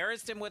had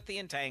embarrassed him with the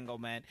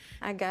entanglement.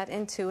 I got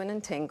into an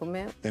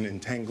entanglement. An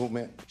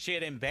entanglement? She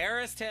had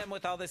embarrassed him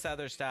with all this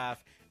other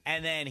stuff,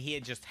 and then he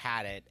had just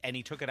had it, and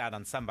he took it out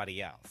on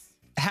somebody else.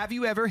 Have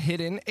you ever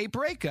hidden a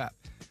breakup?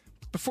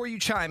 Before you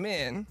chime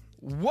in,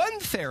 one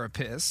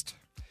therapist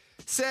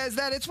says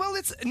that it's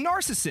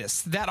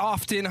narcissists that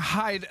often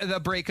hide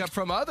the breakup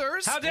from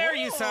others. How dare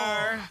you,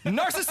 sir?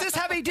 Narcissists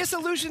have a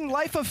disillusioned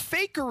life of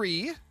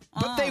fakery,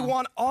 but they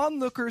want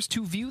onlookers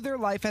to view their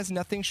life as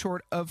nothing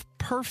short of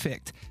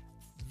perfect.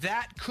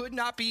 That could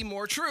not be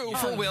more true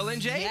for Will and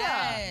Jada.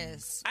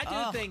 Yes. I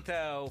do think,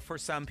 though, for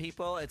some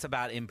people, it's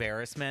about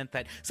embarrassment.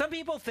 That some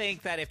people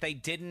think that if they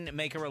didn't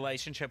make a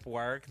relationship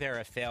work, they're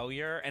a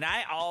failure. And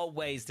I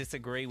always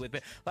disagree with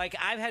it. Like,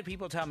 I've had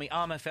people tell me,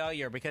 oh, I'm a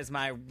failure because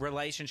my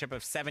relationship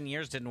of 7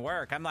 years didn't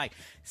work. I'm like,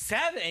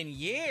 7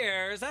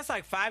 years? That's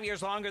like 5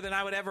 years longer than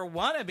I would ever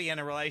want to be in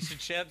a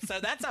relationship.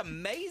 So that's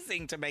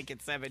amazing to make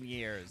it 7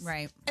 years.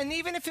 Right. And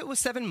even if it was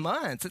 7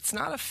 months, it's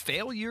not a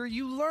failure.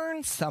 You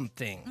learn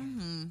something.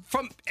 Mm-hmm.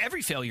 From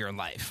every failure in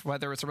life,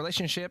 whether it's a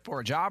relationship or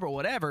a job or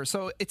whatever.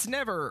 So it's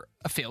never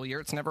a failure.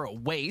 It's never a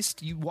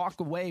waste. You walk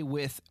away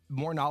with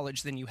more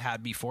knowledge than you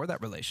had before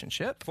that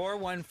relationship.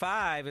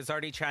 415 is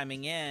already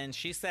chiming in.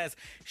 She says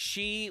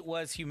she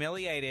was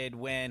humiliated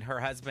when her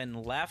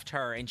husband left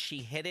her, and she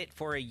hid it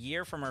for a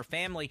year from her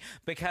family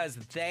because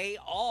they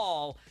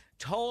all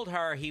told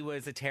her he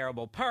was a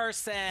terrible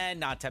person,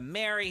 not to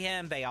marry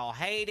him. They all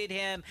hated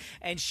him.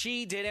 And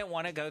she didn't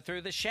want to go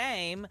through the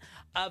shame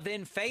of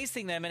then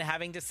facing them and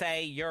having to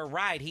say, you're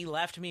right, he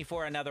left me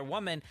for another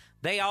woman.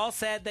 They all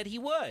said that he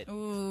would.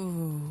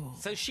 Ooh.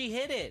 So she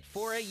hid it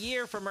for a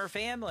year from her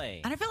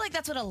family. And I feel like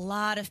that's what a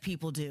lot of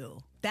people do.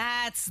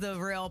 That's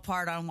the real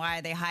part on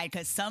why they hide,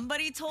 because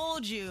somebody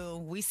told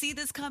you, we see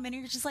this coming,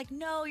 and you're just like,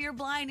 no, you're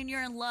blind and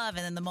you're in love.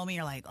 And then the moment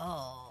you're like,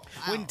 oh.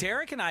 Wow. When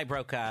Derek and I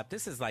broke up,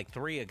 this is like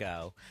 3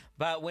 ago,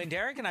 but when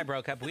Derek and I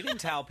broke up, we didn't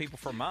tell people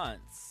for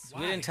months. Why?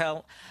 We didn't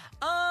tell.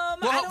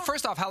 Well,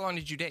 first off, how long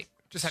did you date?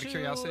 Just out of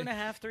curiosity.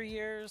 2.5, 3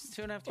 years.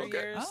 2.5, 3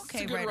 years.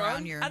 Okay, right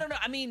around your... I don't know.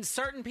 I mean,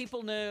 certain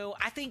people knew.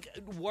 I think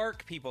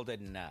work people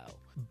didn't know.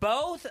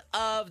 Both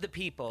of the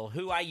people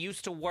who I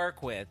used to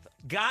work with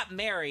got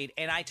married,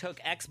 and I took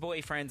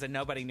ex-boyfriends, and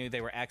nobody knew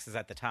they were exes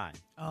at the time.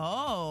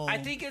 Oh. I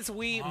think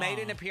we made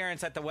an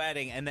appearance at the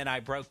wedding, and then I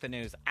broke the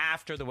news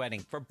after the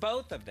wedding for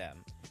both of them.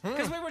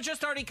 Because we were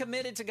just already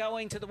committed to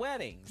going to the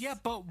weddings. Yeah,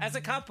 but as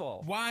a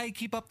couple. Why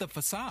keep up the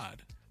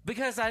facade?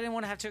 Because I didn't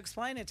want to have to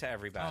explain it to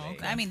everybody. Oh,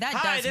 okay. I mean, that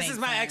Hi, does this make is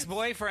my sense.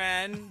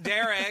 ex-boyfriend,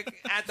 Derek,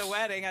 at the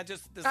wedding.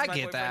 This is my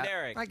boyfriend,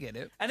 Derek. I get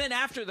it. And then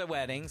after the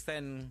weddings,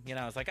 then,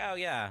 I was like, oh,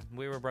 yeah,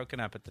 we were broken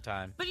up at the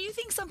time. But do you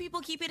think some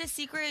people keep it a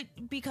secret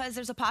because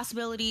there's a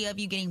possibility of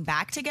you getting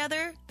back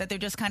together? That they're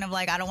just kind of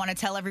like, I don't want to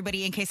tell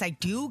everybody in case I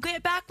do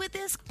get back with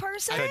this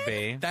person? Could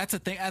be. That's a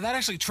thing. That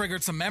actually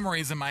triggered some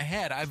memories in my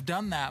head. I've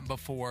done that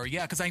before.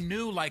 Yeah, because I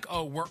knew, like,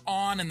 oh, we're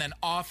on and then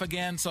off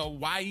again, so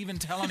why even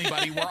tell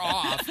anybody we're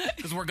off?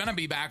 Because we're going to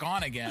be back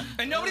on again.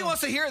 And nobody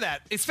wants to hear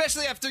that,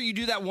 especially after you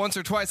do that once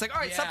or twice. Like,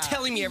 all right, stop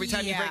telling me every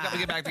time you break up and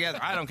get back together.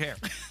 I don't care.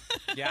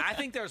 Yeah, I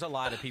think there's a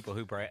lot of people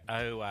who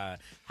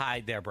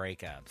hide their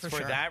breakups for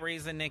sure. that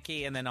reason,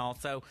 Nikki, and then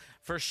also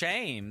for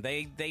shame.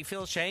 They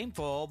feel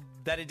shameful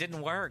that it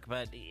didn't work,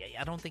 but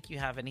I don't think you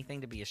have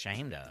anything to be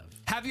ashamed of.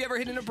 Have you ever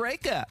hidden a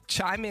breakup?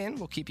 Chime in.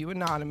 We'll keep you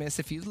anonymous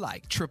if you'd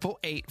like.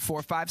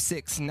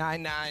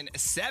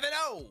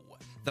 888-456-9970.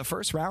 The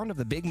first round of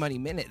the Big Money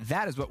Minute.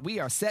 That is what we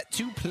are set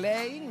to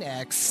play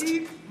next.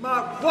 Keep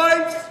my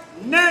wife's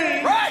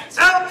name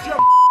out your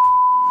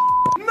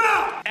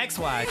mouth.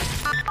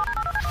 Ex-wife.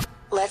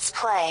 Let's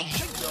play.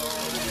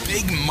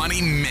 Big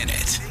Money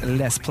Minute.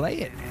 Let's play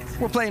it.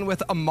 We're playing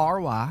with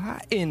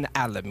Marwa in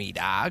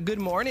Alameda.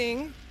 Good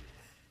morning.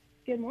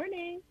 Good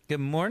morning. Good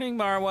morning,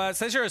 Marwa. It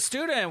says you're a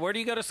student. Where do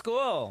you go to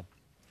school?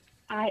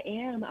 I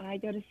am. I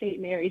go to St.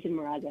 Mary's in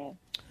Moraga.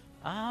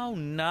 Oh,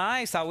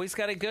 nice. Always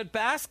got a good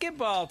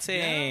basketball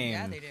team.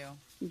 Yeah, they do.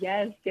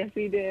 Yes,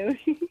 we do.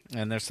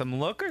 And there's some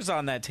lookers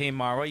on that team,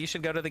 Marwa. You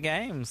should go to the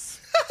games.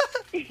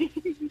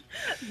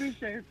 For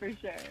sure.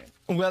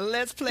 Well,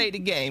 let's play the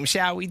game,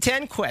 shall we?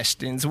 10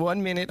 questions,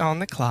 1 minute on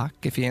the clock.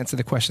 If you answer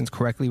the questions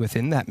correctly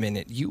within that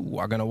minute, you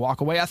are going to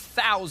walk away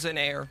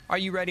 $1,000. Are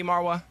you ready,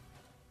 Marwa?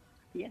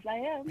 Yes, I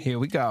am. Here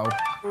we go.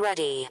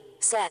 Ready,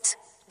 set,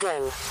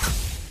 go.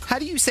 How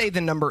do you say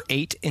the number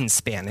 8 in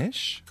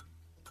Spanish?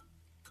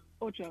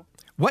 Ocho.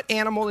 What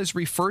animal is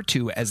referred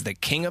to as the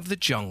king of the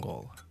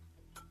jungle?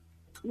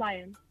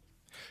 Lion.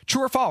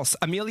 True or false?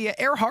 Amelia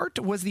Earhart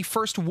was the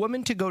first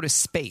woman to go to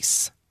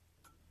space.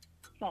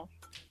 False.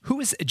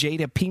 Who is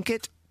Jada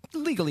Pinkett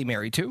legally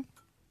married to?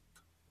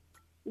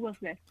 Will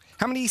Smith.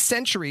 How many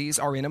centuries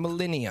are in a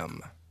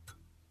millennium?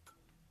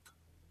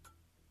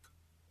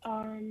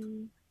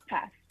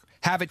 Pass.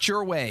 Have it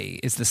your way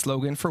is the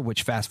slogan for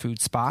which fast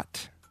food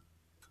spot?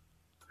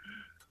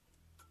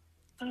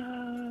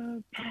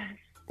 Pass.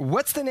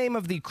 What's the name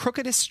of the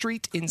crookedest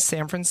street in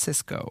San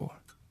Francisco?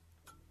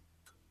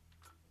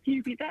 Can you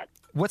repeat that?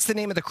 What's the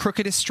name of the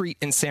crookedest street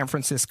in San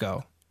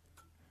Francisco?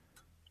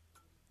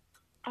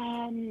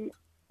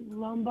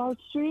 Lombard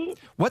Street.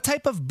 What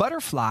type of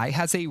butterfly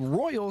has a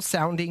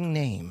royal-sounding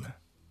name?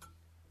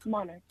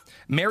 Monarch.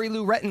 Mary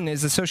Lou Retton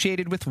is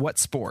associated with what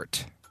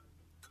sport?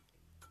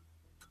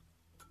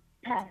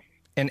 Pass.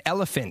 An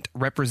elephant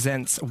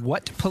represents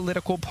what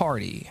political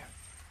party?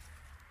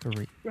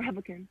 3,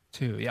 Republican.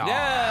 2.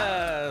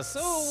 Yeah.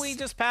 So we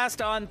just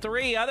passed on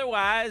 3.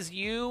 Otherwise,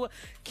 you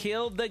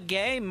killed the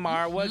game,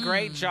 Marwa.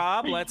 Great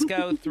job. Let's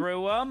go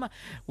through them.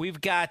 We've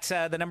got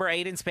the number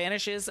 8 in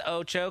Spanish is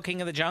Ocho.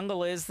 King of the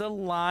Jungle is the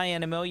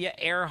lion. Amelia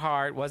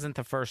Earhart wasn't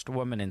the first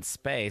woman in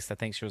space. I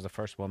think she was the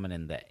first woman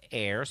in the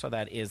air, so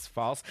that is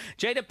false.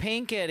 Jada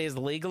Pinkett is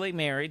legally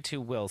married to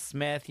Will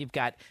Smith. You've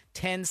got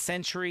 10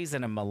 centuries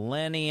and a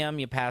millennium.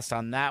 You passed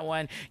on that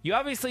one. You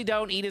obviously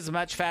don't eat as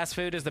much fast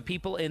food as the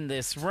people in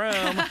this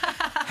room.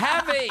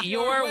 Have it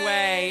your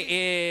way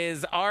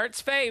is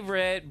Art's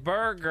favorite,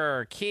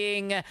 Burger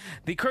King.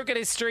 The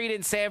crookedest street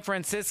in San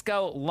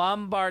Francisco,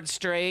 Lombard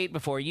Street.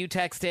 Before you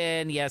text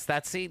in, yes,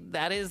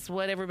 that is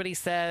what everybody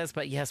says.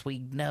 But yes, we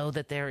know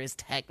that there is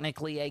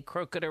technically a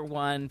crookeder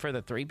one for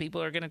the 3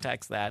 people who are going to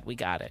text that. We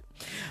got it.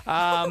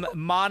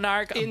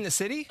 Monarch. In the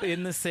city?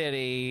 In the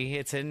city.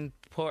 It's in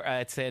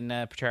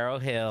Potrero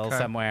Hill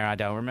somewhere. I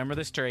don't remember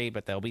the street,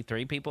 but there'll be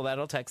 3 people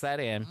that'll text that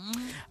in.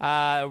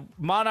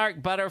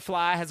 Monarch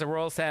Butterfly has a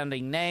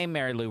royal-sounding name.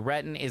 Mary Lou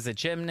Retton is a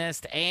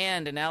gymnast,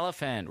 and an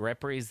elephant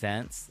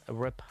represents a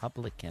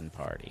Republican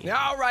Party.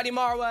 All righty,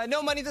 Marwa.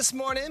 No money this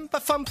morning,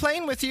 but fun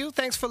playing with you.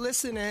 Thanks for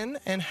listening,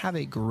 and have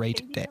a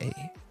great day.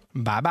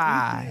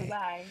 Bye-bye.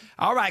 Bye.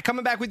 All right,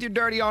 coming back with your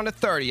Dirty on the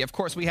 30. Of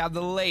course, we have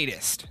the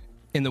latest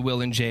in the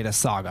Will and Jada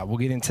saga. We'll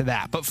get into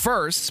that. But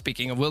first,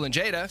 speaking of Will and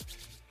Jada,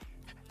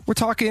 we're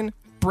talking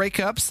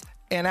breakups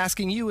and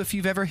asking you if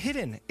you've ever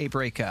hidden a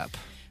breakup.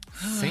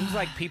 Seems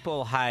like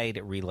people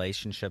hide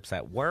relationships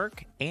at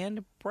work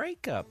and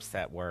breakups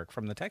at work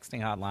from the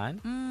texting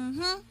hotline.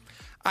 Mm-hmm.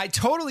 I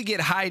totally get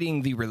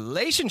hiding the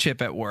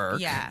relationship at work.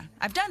 Yeah,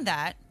 I've done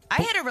that.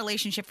 I had a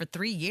relationship for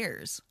 3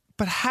 years.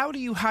 But how do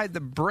you hide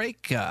the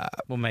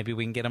breakup? Well, maybe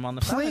we can get them on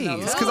the phone.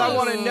 Please, because I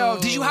want to know.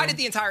 Did you hide it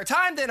the entire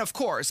time? Then, of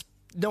course,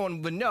 no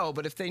one would know.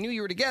 But if they knew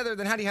you were together,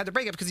 then how do you hide the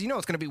breakup? Because you know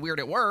it's going to be weird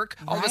at work.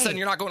 All of a sudden,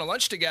 you're not going to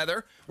lunch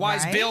together. Why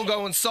is Bill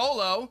going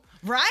solo?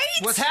 Right?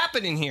 What's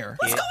happening here?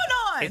 What's going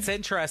on? It's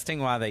interesting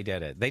why they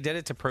did it. They did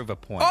it to prove a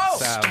point. Oh,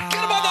 so. Get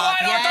him on the line,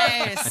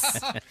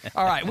 yes. Arthur.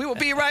 All right, we will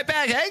be right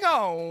back. Hang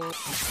on.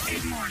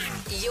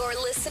 You're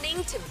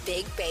listening to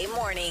Big Bay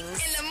Mornings.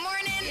 In the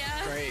morning.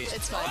 Yeah. Great.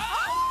 It's fun.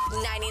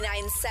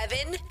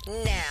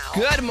 99.7 now.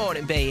 Good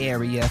morning, Bay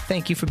Area.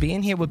 Thank you for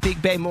being here with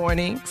Big Bay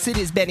Mornings. It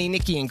is Benny,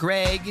 Nikki, and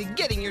Greg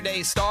getting your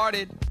day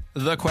started.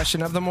 The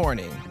question of the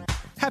morning.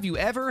 Have you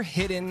ever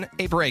hidden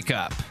a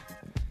breakup?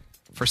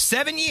 For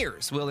 7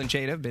 years, Will and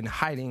Jada have been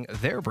hiding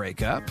their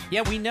breakup.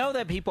 Yeah, we know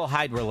that people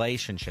hide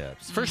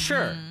relationships. For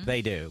sure,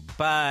 they do.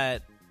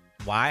 But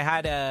why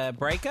hide a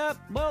breakup?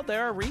 Well,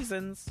 there are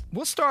reasons.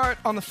 We'll start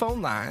on the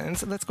phone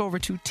lines. Let's go over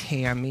to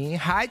Tammy.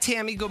 Hi,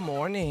 Tammy. Good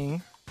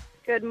morning.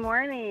 Good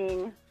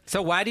morning.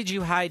 So why did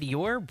you hide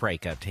your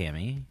breakup,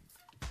 Tammy?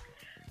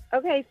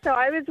 Okay, so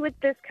I was with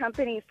this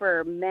company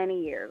for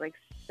many years, like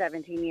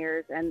 17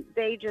 years, and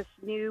they just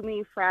knew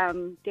me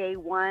from day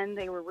one.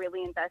 They were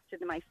really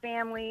invested in my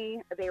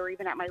family. They were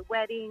even at my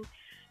wedding.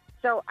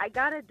 So I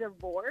got a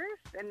divorce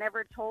and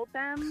never told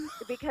them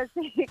because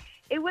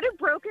it would have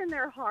broken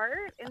their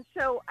heart. And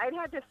so I'd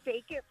had to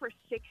fake it for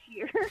 6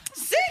 years.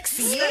 6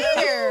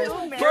 years?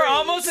 For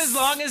almost as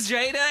long as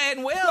Jada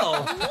and Will.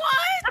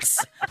 What?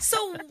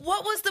 So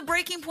what was the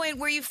breaking point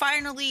where you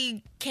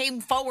finally came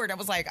forward and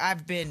was like,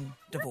 I've been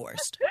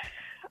divorced?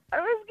 I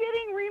was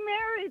getting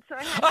remarried, so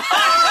I had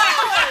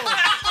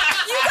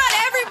You got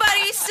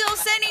everybody still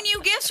sending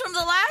you gifts from the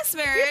last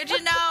marriage,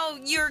 and now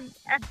you're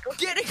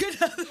getting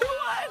another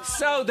one.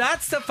 So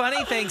that's the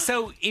funny thing.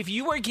 So if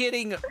you were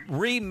getting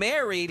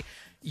remarried,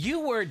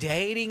 you were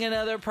dating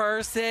another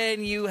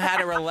person, you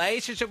had a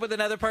relationship with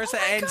another person,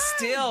 and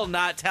still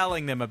not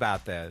telling them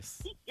about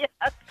this. Yes.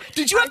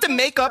 Did you have to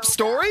make up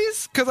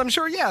stories? Because I'm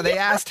sure, they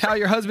asked how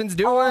your husband's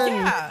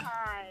doing.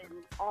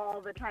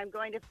 All the time,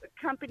 going to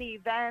company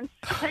events.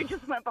 I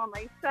just went by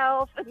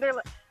myself, and they're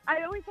like,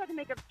 I always had to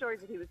make up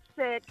stories that he was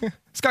sick.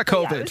 He's got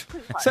COVID.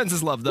 Sends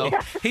his love, though.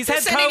 Yeah. He's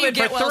had COVID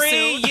for 3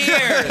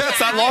 years. That's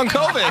not long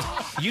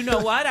COVID. You know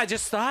what? I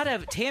just thought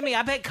of, Tammy,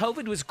 I bet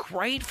COVID was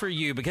great for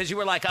you because you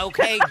were like,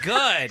 okay,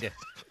 good.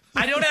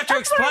 I don't have to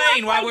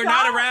explain why we're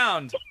not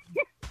around.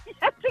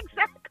 Yes,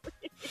 exactly.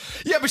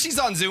 Yeah, but she's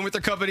on Zoom with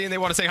her company, and they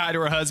want to say hi to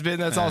her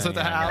husband. That's also at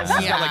the house.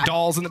 She's got like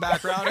dolls in the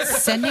background.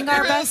 Sending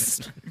our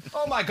best.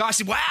 Oh my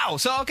gosh! Wow.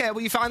 So okay,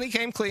 well, you finally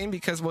came clean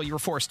because you were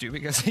forced to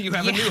because you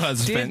have a new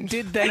husband.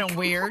 Did they?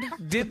 Weird.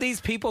 Did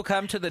these people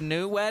come to the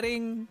new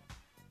wedding?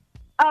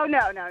 Oh, no.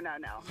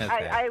 Okay.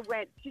 I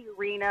went to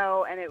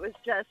Reno, and it was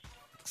just...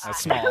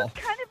 That's small. I was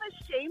kind of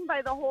ashamed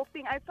by the whole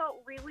thing. I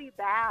felt really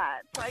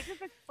bad. So I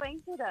just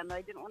explained to them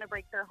I didn't want to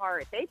break their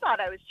heart. They thought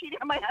I was cheating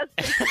on my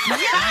husband.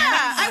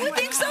 Yeah, I would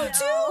think so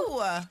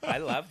too. I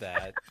love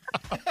that.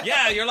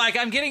 Yeah, you're like,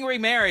 I'm getting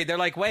remarried. They're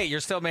like, wait,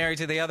 you're still married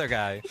to the other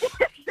guy.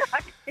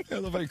 I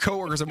love how your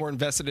coworkers are more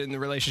invested in the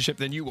relationship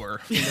than you were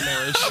in the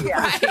marriage.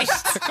 Right.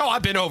 Oh,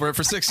 I've been over it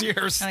for 6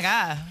 years. Like,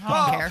 I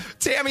don't care.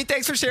 Tammy,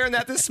 thanks for sharing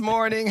that this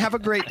morning. Have a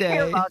great day.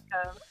 You're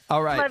welcome.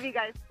 All right. Love you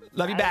guys.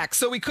 Love you back.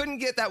 So we couldn't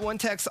get that one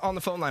text on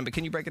the phone line, but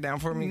can you break it down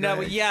for me? No,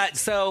 Greg? yeah.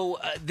 So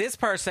this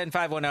person,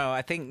 510,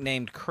 I think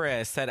named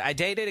Chris, said, I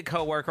dated a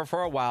coworker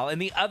for a while,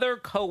 and the other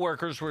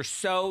coworkers were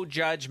so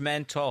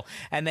judgmental,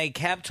 and they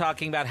kept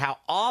talking about how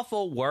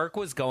awful work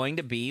was going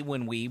to be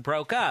when we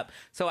broke up.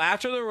 So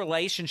after the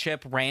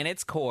relationship ran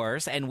its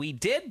course, and we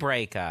did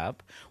break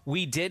up,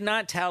 we did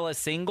not tell a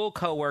single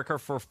coworker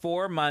for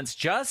 4 months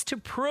just to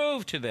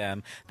prove to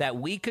them that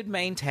we could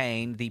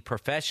maintain the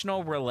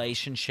professional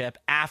relationship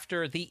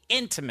after the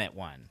intimate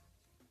one.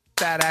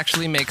 That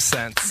actually makes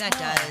sense. That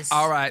does.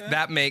 All right,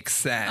 that makes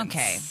sense.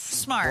 Okay,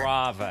 smart.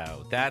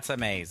 Bravo. That's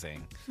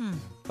amazing.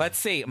 Let's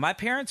see. My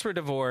parents were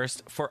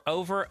divorced for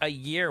over a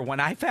year when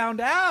I found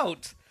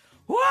out.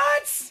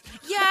 What?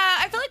 Yeah,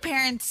 I feel like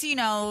parents,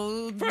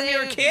 From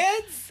your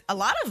kids? A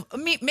lot of,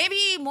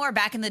 maybe more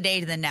back in the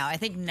day than now. I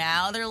think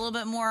now they're a little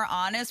bit more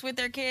honest with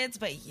their kids,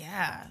 but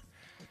yeah.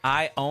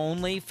 I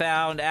only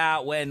found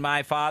out when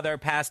my father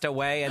passed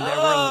away,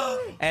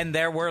 and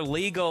there were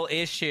legal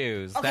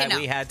issues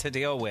we had to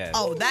deal with.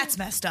 Oh, that's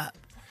messed up.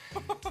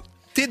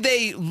 Did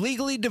they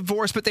legally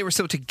divorce, but they were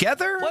still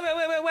together?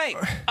 Wait.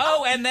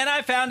 Oh, and then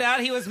I found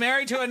out he was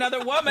married to another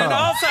woman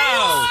also.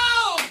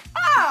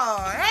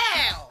 Oh,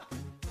 hell.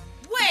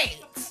 Wait.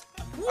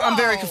 Whoa. I'm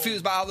very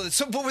confused by all of this.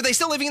 So, but were they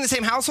still living in the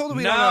same household?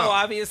 We No, don't know.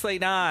 obviously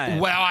not.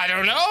 Well, I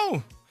don't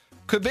know.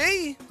 Could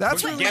be.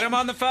 That's what. Get him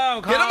on the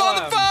phone. Get him on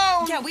the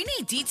phone. Yeah, we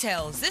need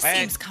details. This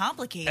seems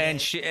complicated.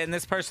 And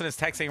this person is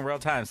texting in real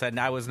time, said,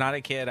 I was not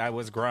a kid, I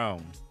was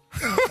grown.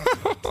 So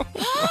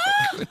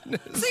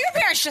your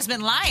parents just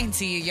been lying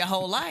to you your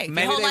whole life.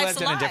 Maybe your whole they life's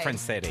lived in lie. a different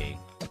city,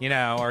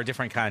 or a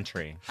different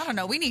country. I don't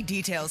know. We need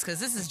details because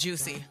this is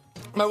juicy.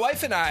 My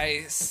wife and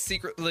I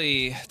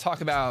secretly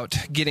talk about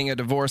getting a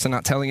divorce and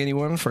not telling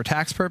anyone for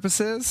tax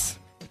purposes.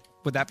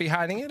 Would that be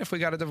hiding it if we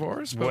got a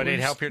divorce? Would it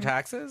help your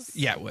taxes?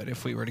 Yeah, it would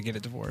if we were to get a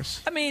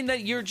divorce. I mean,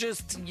 that you're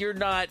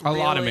not A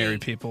lot of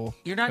married people.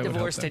 You're not it would help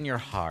divorced them. in your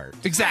heart.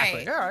 Exactly.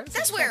 Right. All right.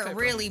 That's where it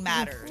really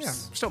matters. Yeah.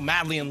 We're still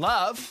madly in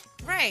love.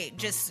 Right.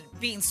 Just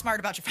being smart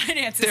about your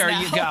finances. There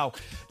now. you go.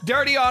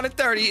 Dirty on at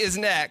 30 is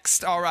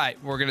next. All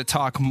right. We're going to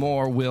talk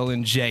more Will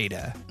and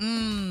Jada.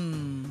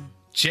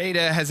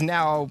 Jada has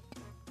now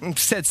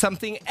said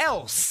something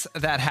else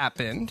that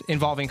happened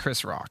involving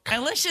Chris Rock.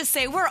 And let's just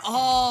say we're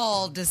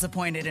all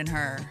disappointed in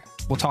her.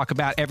 We'll talk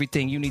about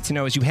everything you need to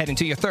know as you head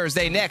into your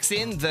Thursday next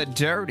in The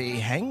Dirty.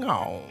 Hang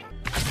on.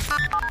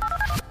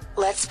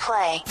 Let's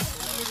play.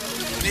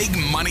 Big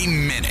Money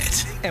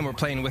Minute. And we're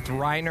playing with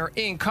Reiner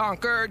in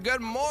Concord.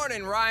 Good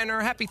morning,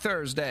 Reiner. Happy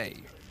Thursday.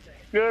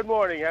 Good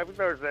morning. Happy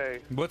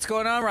Thursday. What's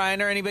going on,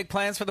 Reiner? Any big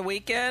plans for the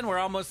weekend? We're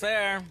almost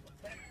there.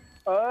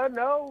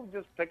 No,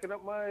 just picking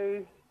up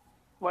my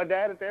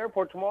dad at the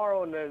airport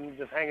tomorrow and then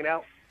just hanging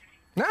out.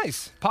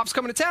 Nice. Pop's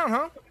coming to town,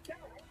 huh?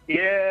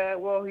 Yeah,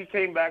 well, he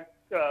came back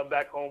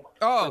home.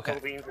 Oh, from okay. the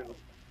Philippines, and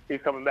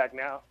he's coming back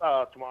now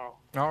tomorrow.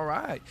 All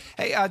right.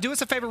 Hey, do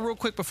us a favor real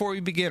quick before we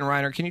begin,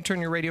 Reiner. Can you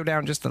turn your radio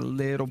down just a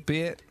little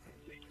bit?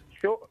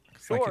 Sure.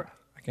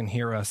 I can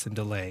hear us in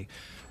delay.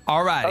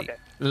 All right. Okay.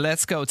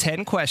 Let's go.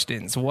 10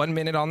 questions. 1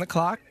 minute on the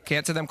clock.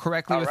 Answer them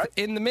correctly All right.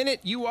 within the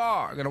minute. You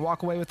are going to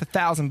walk away with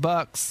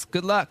 $1,000.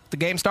 Good luck. The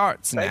game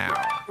starts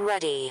now.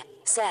 Ready,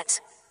 set,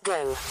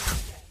 go.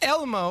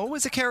 Elmo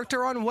is a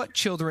character on what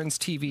children's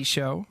TV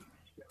show?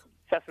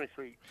 Sesame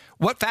Street.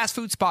 What fast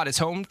food spot is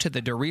home to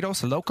the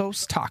Doritos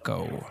Locos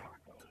Taco?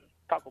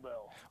 Taco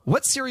Bell.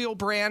 What cereal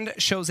brand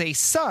shows a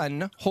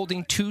son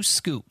holding 2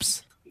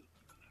 scoops?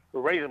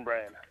 Raisin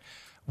Bran.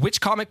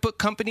 Which comic book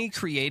company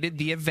created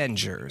the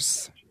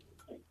Avengers?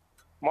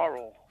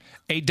 Marvel.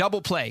 A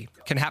double play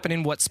can happen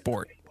in what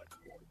sport?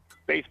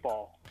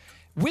 Baseball.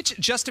 Which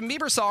Justin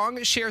Bieber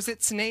song shares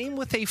its name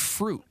with a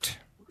fruit?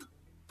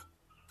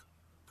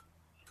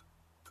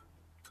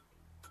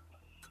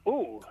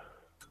 Ooh.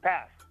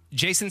 Pass.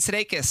 Jason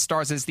Sudeikis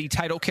stars as the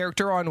title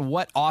character on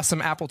what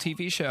awesome Apple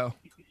TV show?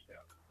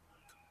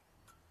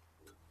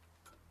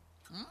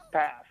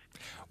 Pass.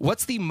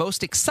 What's the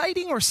most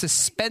exciting or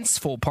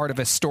suspenseful part of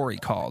a story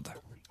called?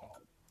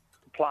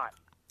 Plot.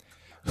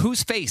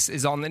 Whose face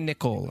is on the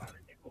nickel?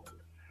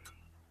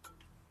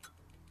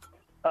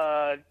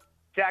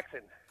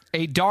 Jackson.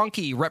 A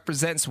donkey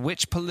represents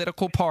which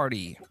political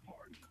party?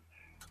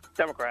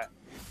 Democrat.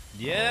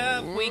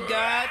 Yep, we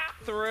got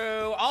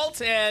through all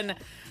 10,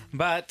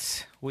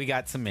 but we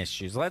got some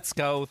issues. Let's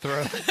go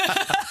through.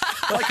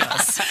 like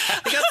us.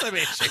 I got some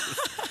issues.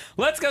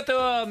 Let's go through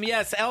them.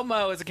 Yes,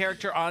 Elmo is a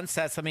character on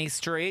Sesame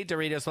Street.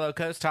 Doritos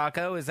Locos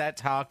Taco is at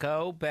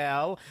Taco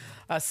Bell.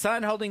 A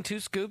son holding 2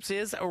 scoops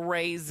is a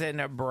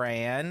Raisin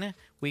Bran.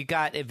 We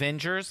got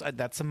Avengers.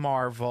 That's a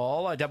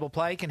Marvel. A double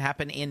play can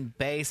happen in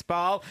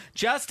baseball.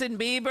 Justin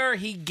Bieber,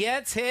 he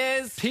gets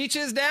his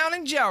Peaches down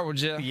in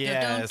Georgia.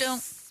 Yes. Dun, dun, dun.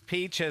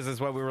 Peaches is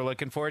what we were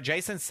looking for.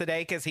 Jason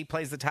Sudeikis, he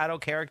plays the title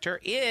character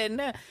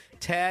in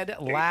Ted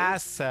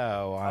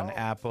Lasso on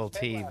Apple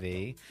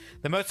TV.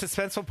 The most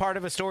suspenseful part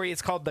of a story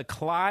is called the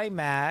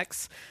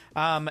climax.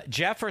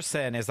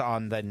 Jefferson is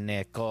on the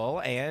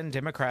nickel, and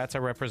Democrats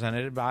are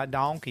represented by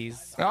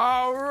donkeys.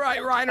 All right,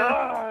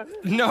 Reiner.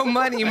 No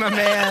money, my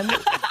man.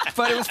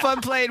 But it was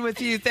fun playing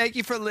with you. Thank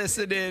you for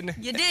listening.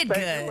 You did Thank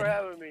good. you for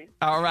having me.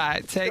 All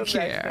right, take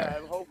Till next care.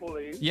 time,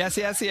 hopefully. Yes.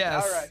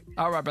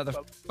 All right, brother.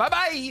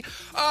 Bye-bye.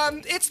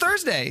 It's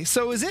Thursday,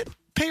 so is it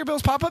Pay Your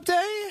Bills Pop-Up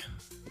Day?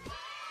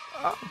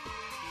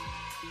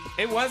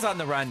 It was on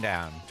the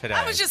rundown today.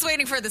 I was just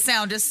waiting for the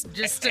sound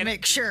just to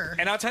make sure.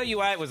 And I'll tell you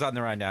why it was on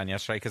the rundown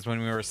yesterday, because when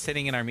we were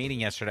sitting in our meeting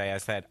yesterday, I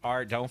said,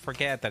 Art, don't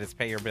forget that it's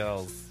Pay Your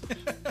Bills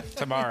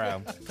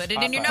tomorrow. Put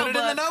it in your notebook. Put it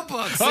in the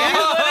notebook. Put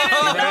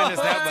it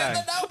in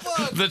his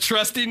notebook. The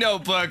trusty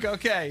notebook.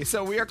 Okay,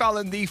 so we are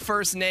calling the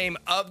first name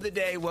of the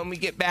day when we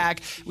get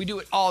back. We do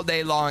it all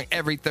day long,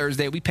 every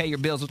Thursday. We pay your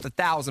bills with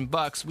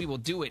 $1,000. We will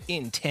do it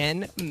in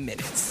 10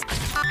 minutes.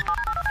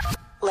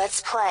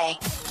 Let's play.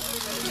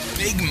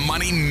 Big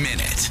Money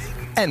Minute.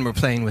 And we're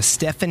playing with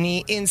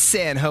Stephanie in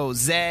San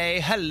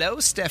Jose. Hello,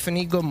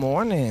 Stephanie. Good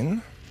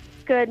morning.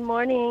 Good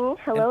morning.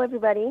 Hello,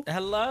 everybody.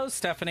 Hello,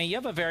 Stephanie. You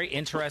have a very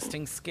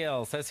interesting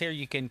skill. It says here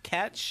you can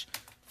catch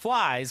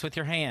flies with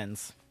your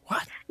hands.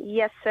 What?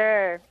 Yes,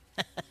 sir.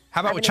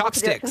 How about I've with been able to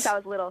do it chopsticks? since I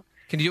was little.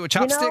 Can you do it with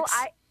chopsticks? You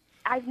know,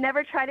 I've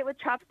never tried it with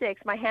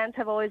chopsticks. My hands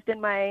have always been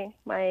my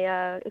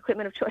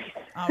equipment of choice.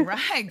 All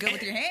right, good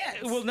with your hands.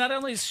 Well, not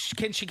only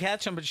can she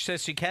catch them, but she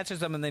says she catches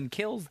them and then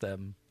kills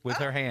them with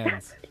her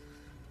hands.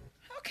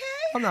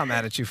 I'm not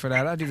mad at you for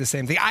that. I do the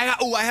same thing. I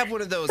have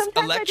one of those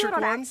Sometimes electric I do it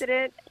on ones.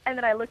 accident, and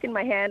then I look in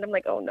my hand. I'm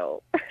like, oh,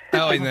 no.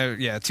 Oh, no,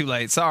 yeah, too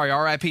late. Sorry,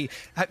 R.I.P.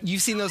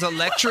 You've seen those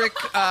electric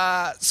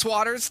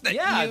swatters? That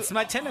Yeah, you- it's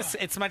my tennis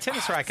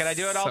racket. I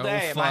do it all So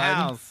day at my fun.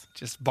 house.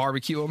 Just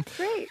barbecue them.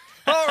 Great.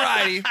 All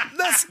righty,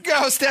 let's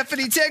go,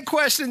 Stephanie. 10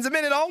 questions, a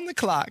minute on the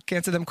clock.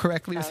 Answer them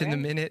correctly within the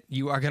minute.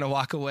 You are going to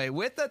walk away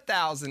with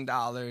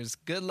 $1,000.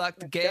 Good luck.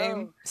 The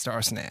game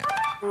starts now.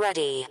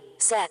 Ready,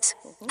 set,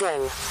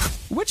 go.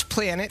 Which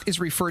planet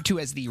is referred to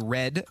as the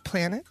red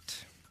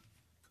planet?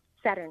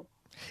 Saturn.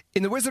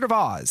 In The Wizard of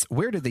Oz,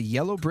 where did the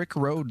yellow brick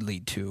road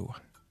lead to?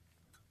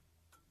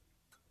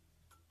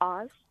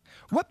 Oz.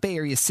 What Bay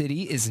Area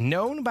city is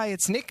known by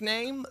its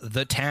nickname,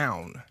 The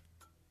Town?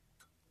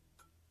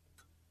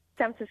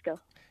 San Francisco.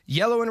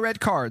 Yellow and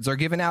red cards are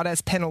given out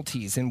as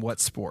penalties in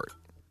what sport?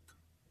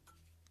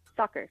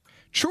 Soccer.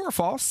 True or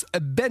false,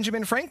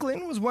 Benjamin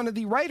Franklin was one of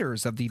the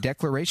writers of the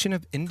Declaration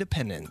of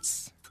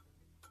Independence.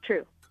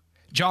 True.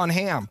 John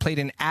Hamm played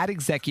an ad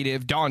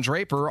executive, Don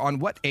Draper, on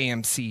what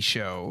AMC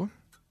show?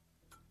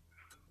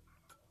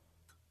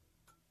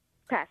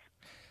 Pass.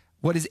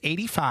 What is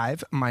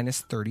 85 minus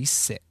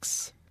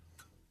 36?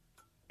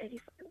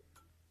 85.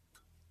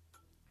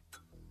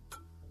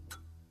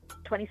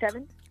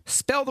 27.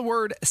 Spell the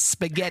word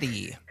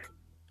spaghetti.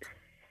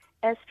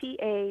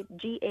 Spaghetti.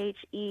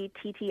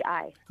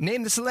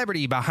 Name the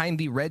celebrity behind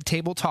the Red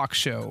Table Talk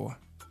Show.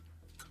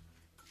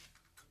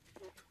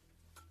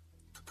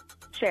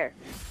 Cher.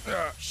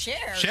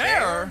 Cher.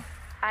 Cher?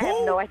 I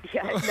have no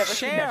idea. I've never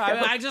seen Cher.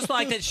 that show. I just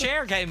like that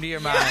Cher came to your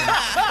mind.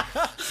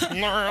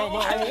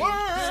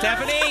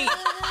 Stephanie,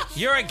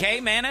 you're a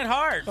gay man at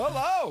heart.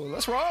 Hello,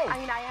 let's roll. I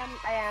mean, I am.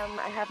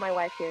 I have my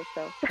wife here,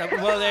 so.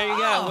 Well, there you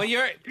go. Well,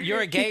 you're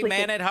a gay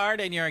man at heart,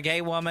 and you're a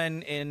gay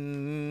woman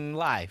in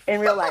life. In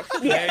real life.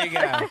 Yeah. There you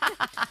go.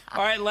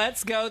 All right,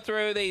 let's go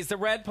through these. The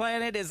red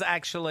planet is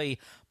actually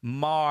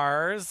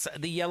Mars.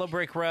 The yellow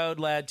brick road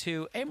led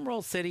to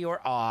Emerald City or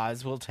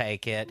Oz. We'll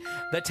take it.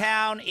 The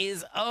town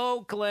is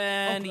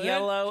Oakland.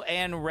 Yellow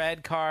and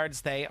red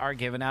cards, they are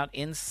given out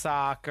in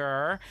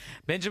soccer.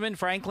 Benjamin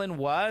Franklin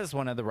was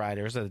one of the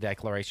writers of the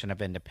Declaration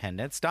of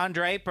Independence. Don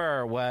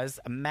Draper was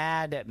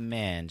Mad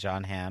Men.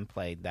 John Hamm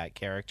played that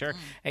character.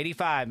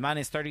 85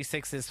 minus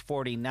 36 is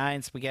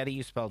 49. Spaghetti,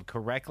 you spelled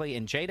correctly.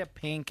 And Jada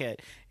Pinkett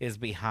is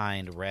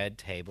behind Red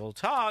Table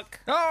Talk.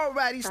 All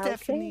righty,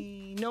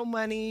 Stephanie. No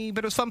money,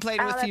 but it was fun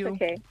playing with that's you.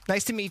 okay.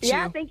 Nice to meet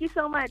Yeah, you. thank you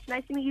so much.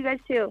 Nice to meet you guys,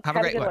 too. Have a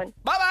great good one.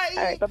 Bye-bye.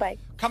 All right, bye-bye.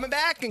 Coming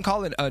back and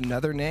calling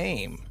another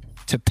name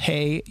to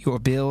pay your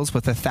bills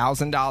with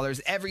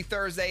 $1,000. Every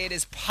Thursday, it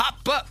is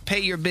Pop Up Pay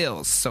Your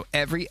Bills. So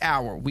every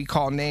hour, we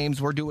call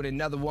names. We're doing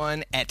another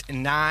one at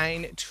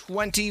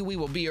 9:20. We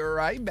will be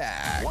right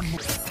back.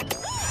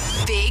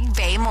 Big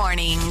Bay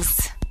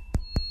Mornings.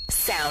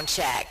 Sound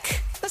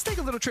check. Let's take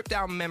a little trip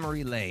down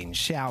memory lane,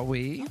 shall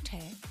we?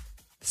 Okay.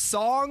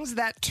 Songs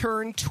that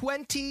turned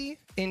 20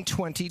 in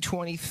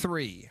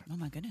 2023. Oh,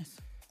 my goodness.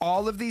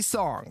 All of these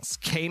songs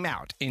came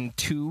out in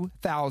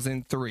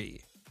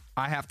 2003.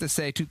 I have to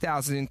say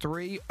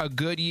 2003, a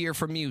good year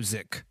for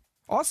music.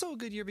 Also a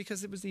good year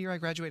because it was the year I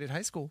graduated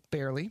high school.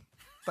 Barely.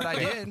 But I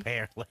did.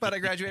 Barely. But I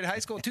graduated high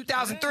school in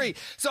 2003.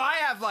 So I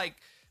have like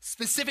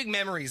specific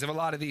memories of a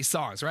lot of these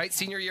songs, right?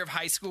 Senior year of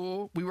high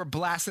school, we were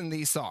blasting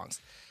these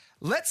songs.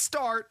 Let's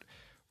start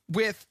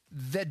with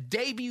the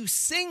debut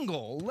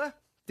single.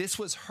 This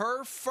was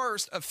her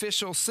first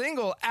official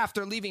single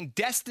after leaving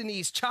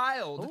Destiny's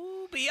Child.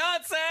 Ooh,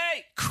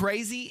 Beyonce!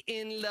 Crazy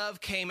in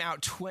Love came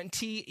out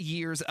 20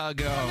 years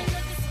ago.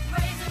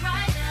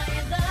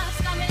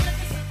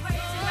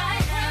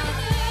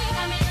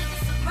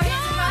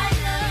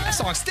 That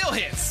song still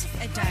hits.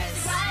 It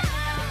does.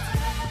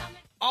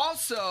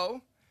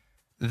 Also,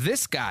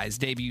 this guy's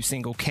debut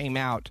single came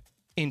out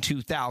in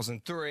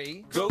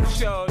 2003. Go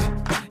shorty,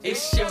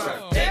 it's your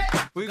birthday.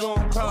 We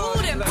gon' party.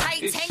 Ooh, them like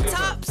tight it's tank your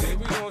tops. birthday.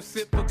 We gon'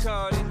 sip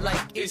Bacardi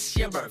like it's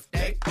your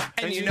birthday.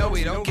 And you know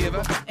we don't give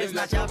up. It's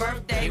not your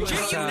birthday. He was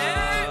so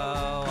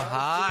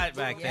hot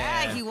back then.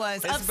 Yeah, he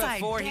was. This is Upside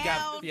before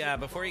down.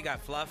 before he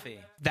got fluffy.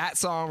 That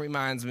song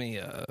reminds me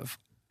of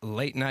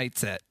late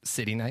nights at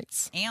City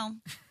Nights.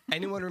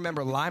 Anyone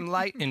remember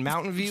Limelight in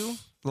Mountain View?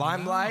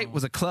 Limelight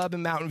was a club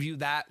in Mountain View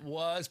that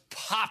was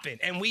popping,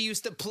 and we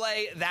used to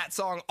play that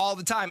song all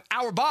the time.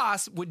 Our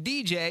boss would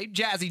DJ,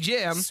 Jazzy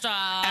Jim, and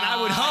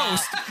I would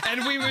host,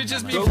 and we would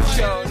just be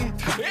playing,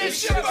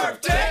 it's your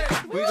birthday!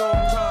 We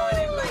gon'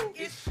 party like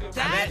it's your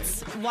birthday.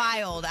 That's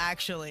wild,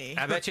 actually.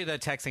 I bet you the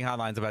texting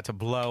hotline's about to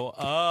blow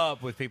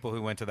up with people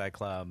who went to that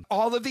club.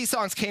 All of these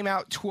songs came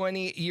out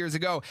 20 years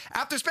ago.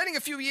 After spending a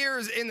few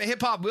years in the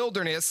hip-hop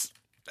wilderness,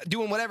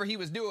 doing whatever he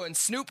was doing,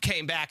 Snoop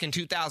came back in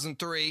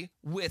 2003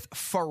 with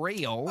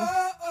Pharrell.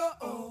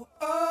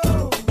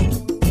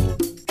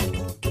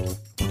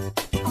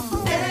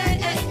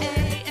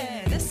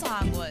 This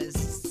song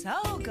was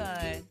so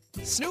good.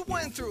 Snoop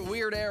went through a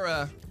weird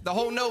era. The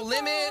whole No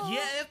Limit.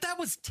 Yeah, that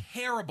was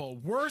terrible.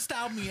 Worst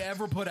album he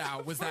ever put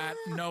out was that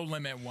No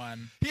Limit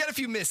one. He had a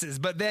few misses,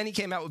 but then he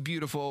came out with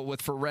Beautiful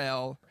with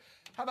Pharrell.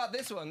 How about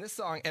this one? This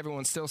song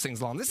everyone still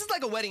sings along. This is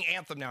like a wedding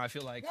anthem now, I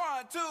feel like. 1,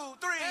 2,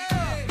 3.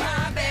 Hey,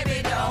 my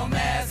baby don't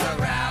mess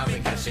around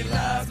because she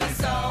loves me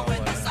so.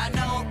 With this I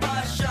know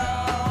for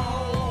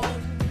sure.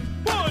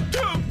 1, 2,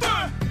 3.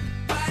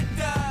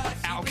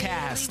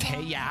 Outkast,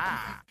 hey ya.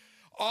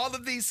 All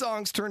of these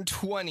songs turned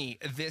 20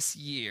 this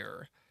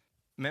year.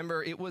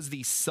 Remember, it was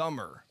the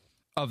summer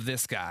of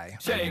this guy.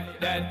 Shake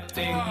that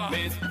thing,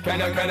 miss.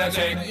 Can I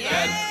shake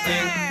that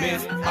thing,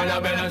 miss?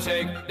 Annabella,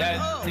 shake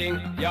that thing.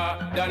 Yeah,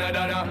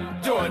 Donna,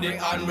 Jody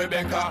and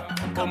Rebecca.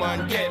 Come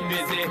on, get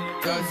busy.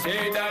 Just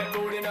shake that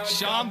booty now.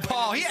 Sean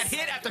Paul, he had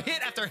hit after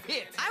hit after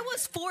hit. I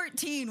was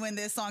 14 when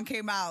this song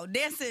came out.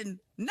 Dancing,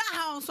 not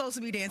how I'm supposed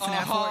to be dancing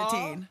at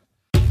 14.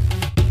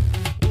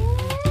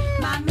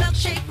 My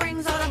milkshake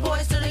brings all the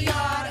boys to the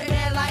yard, and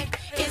they're like,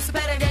 it's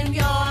better than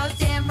yours.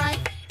 Damn right,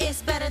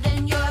 it's better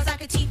than yours. I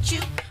could teach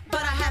you,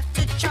 but I have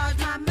to charge.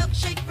 My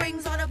milkshake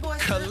brings all the boys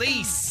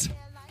Khalees.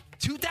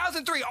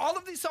 2003. All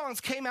of these songs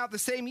came out the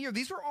same year.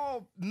 These were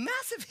all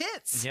massive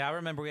hits. Yeah, I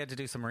remember we had to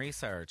do some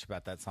research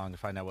about that song to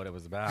find out what it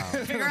was about.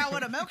 Figure out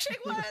what a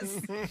milkshake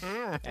was.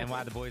 And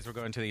why the boys were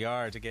going to the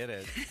yard to get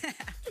it.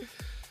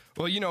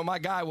 Well, you know, my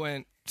guy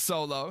went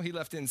solo. He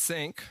left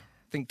NSYNC.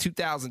 I think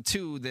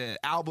 2002, the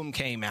album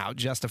came out,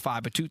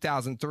 Justified. But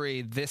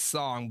 2003, this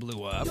song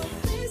blew up.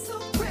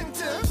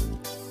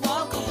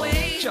 walk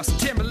away. Justin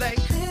Timberlake.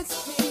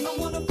 I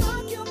wanna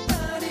rock your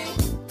body.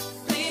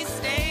 Please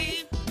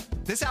stay.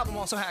 This album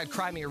also had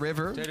Cry Me a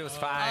River. Dude, it was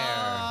fire.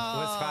 It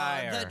was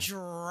fire. The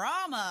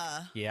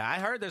drama. Yeah, I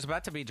heard there's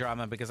about to be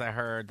drama because I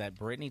heard that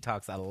Britney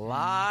talks a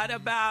lot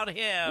about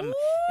him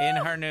in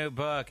her new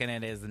book, and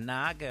it is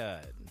not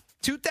good.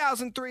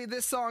 2003,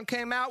 this song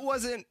came out.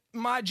 Wasn't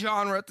my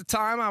genre at the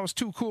time. I was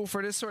too cool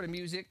for this sort of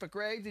music. But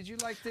Greg, did you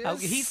like this? Oh,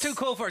 he's too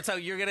cool for it, so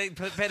you're going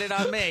to put it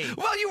on me.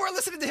 Well, you were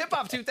listening to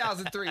hip-hop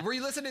 2003. Were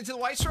you listening to the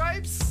White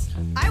Stripes?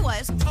 I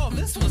was. Oh,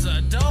 this was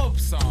a dope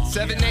song.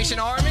 Seven Nation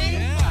Army?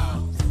 Yeah.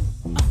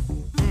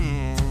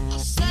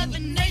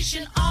 Seven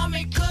Nation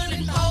Army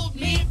couldn't hold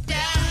me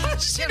down.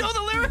 You know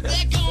the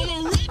lyrics? They're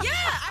gonna rip. Yeah,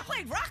 I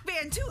played Rock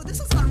Band too.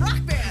 This was on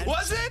Rock Band.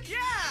 Was it? Yeah.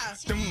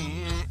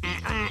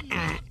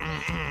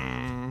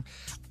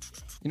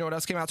 You know what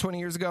else came out 20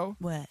 years ago?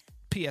 What?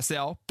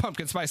 PSL,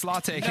 Pumpkin Spice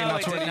Latte, came No,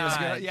 out it 20 did years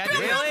ago. not. Yeah, it did.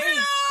 Really?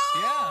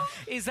 Yeah.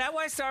 Is that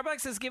why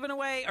Starbucks is giving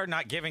away, or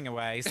not giving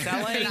away,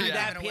 selling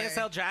that giving away.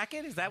 PSL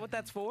jacket? Is that what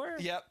that's for?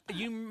 Yep.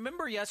 You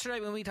remember yesterday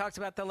when we talked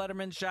about the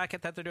Letterman's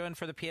jacket that they're doing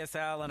for the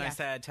PSL, and I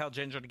said, tell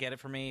Ginger to get it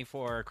for me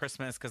for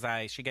Christmas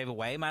because she gave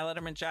away my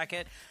Letterman's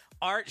jacket.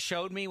 Art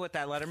showed me what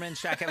that Letterman's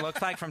jacket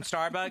looks like from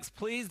Starbucks.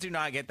 Please do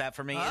not get that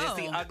for me. It is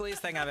the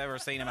ugliest thing I've ever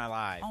seen in my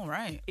life. All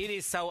right. It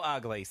is so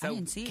ugly. So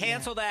didn't see it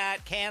cancel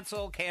that.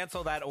 Cancel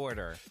that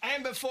order.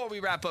 And before we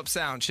wrap up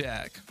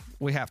Soundcheck,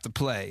 we have to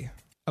play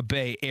a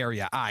Bay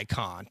Area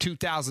icon.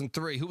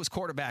 2003. Who was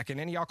quarterbacking?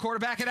 Any of y'all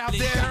quarterbacking out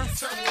there?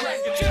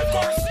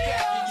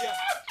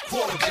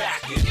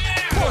 Quarterbacking.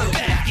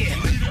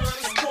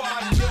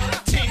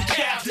 Team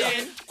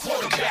captain.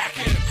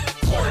 Quarterbacking.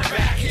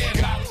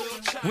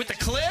 With the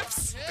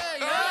Clips?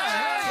 Yeah.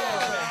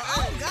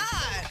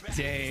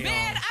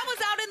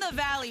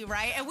 Valley,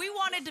 right? And we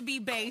wanted to be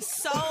Bay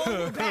so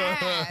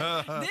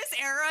bad. This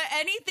era,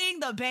 anything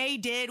the Bay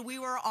did, we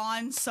were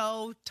on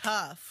so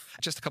tough.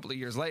 Just a couple of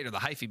years later, the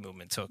hyphy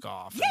movement took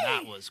off, and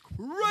that was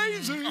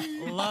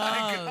crazy.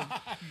 Love.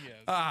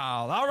 Oh,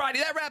 all righty,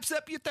 that wraps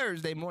up your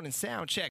Thursday morning sound check.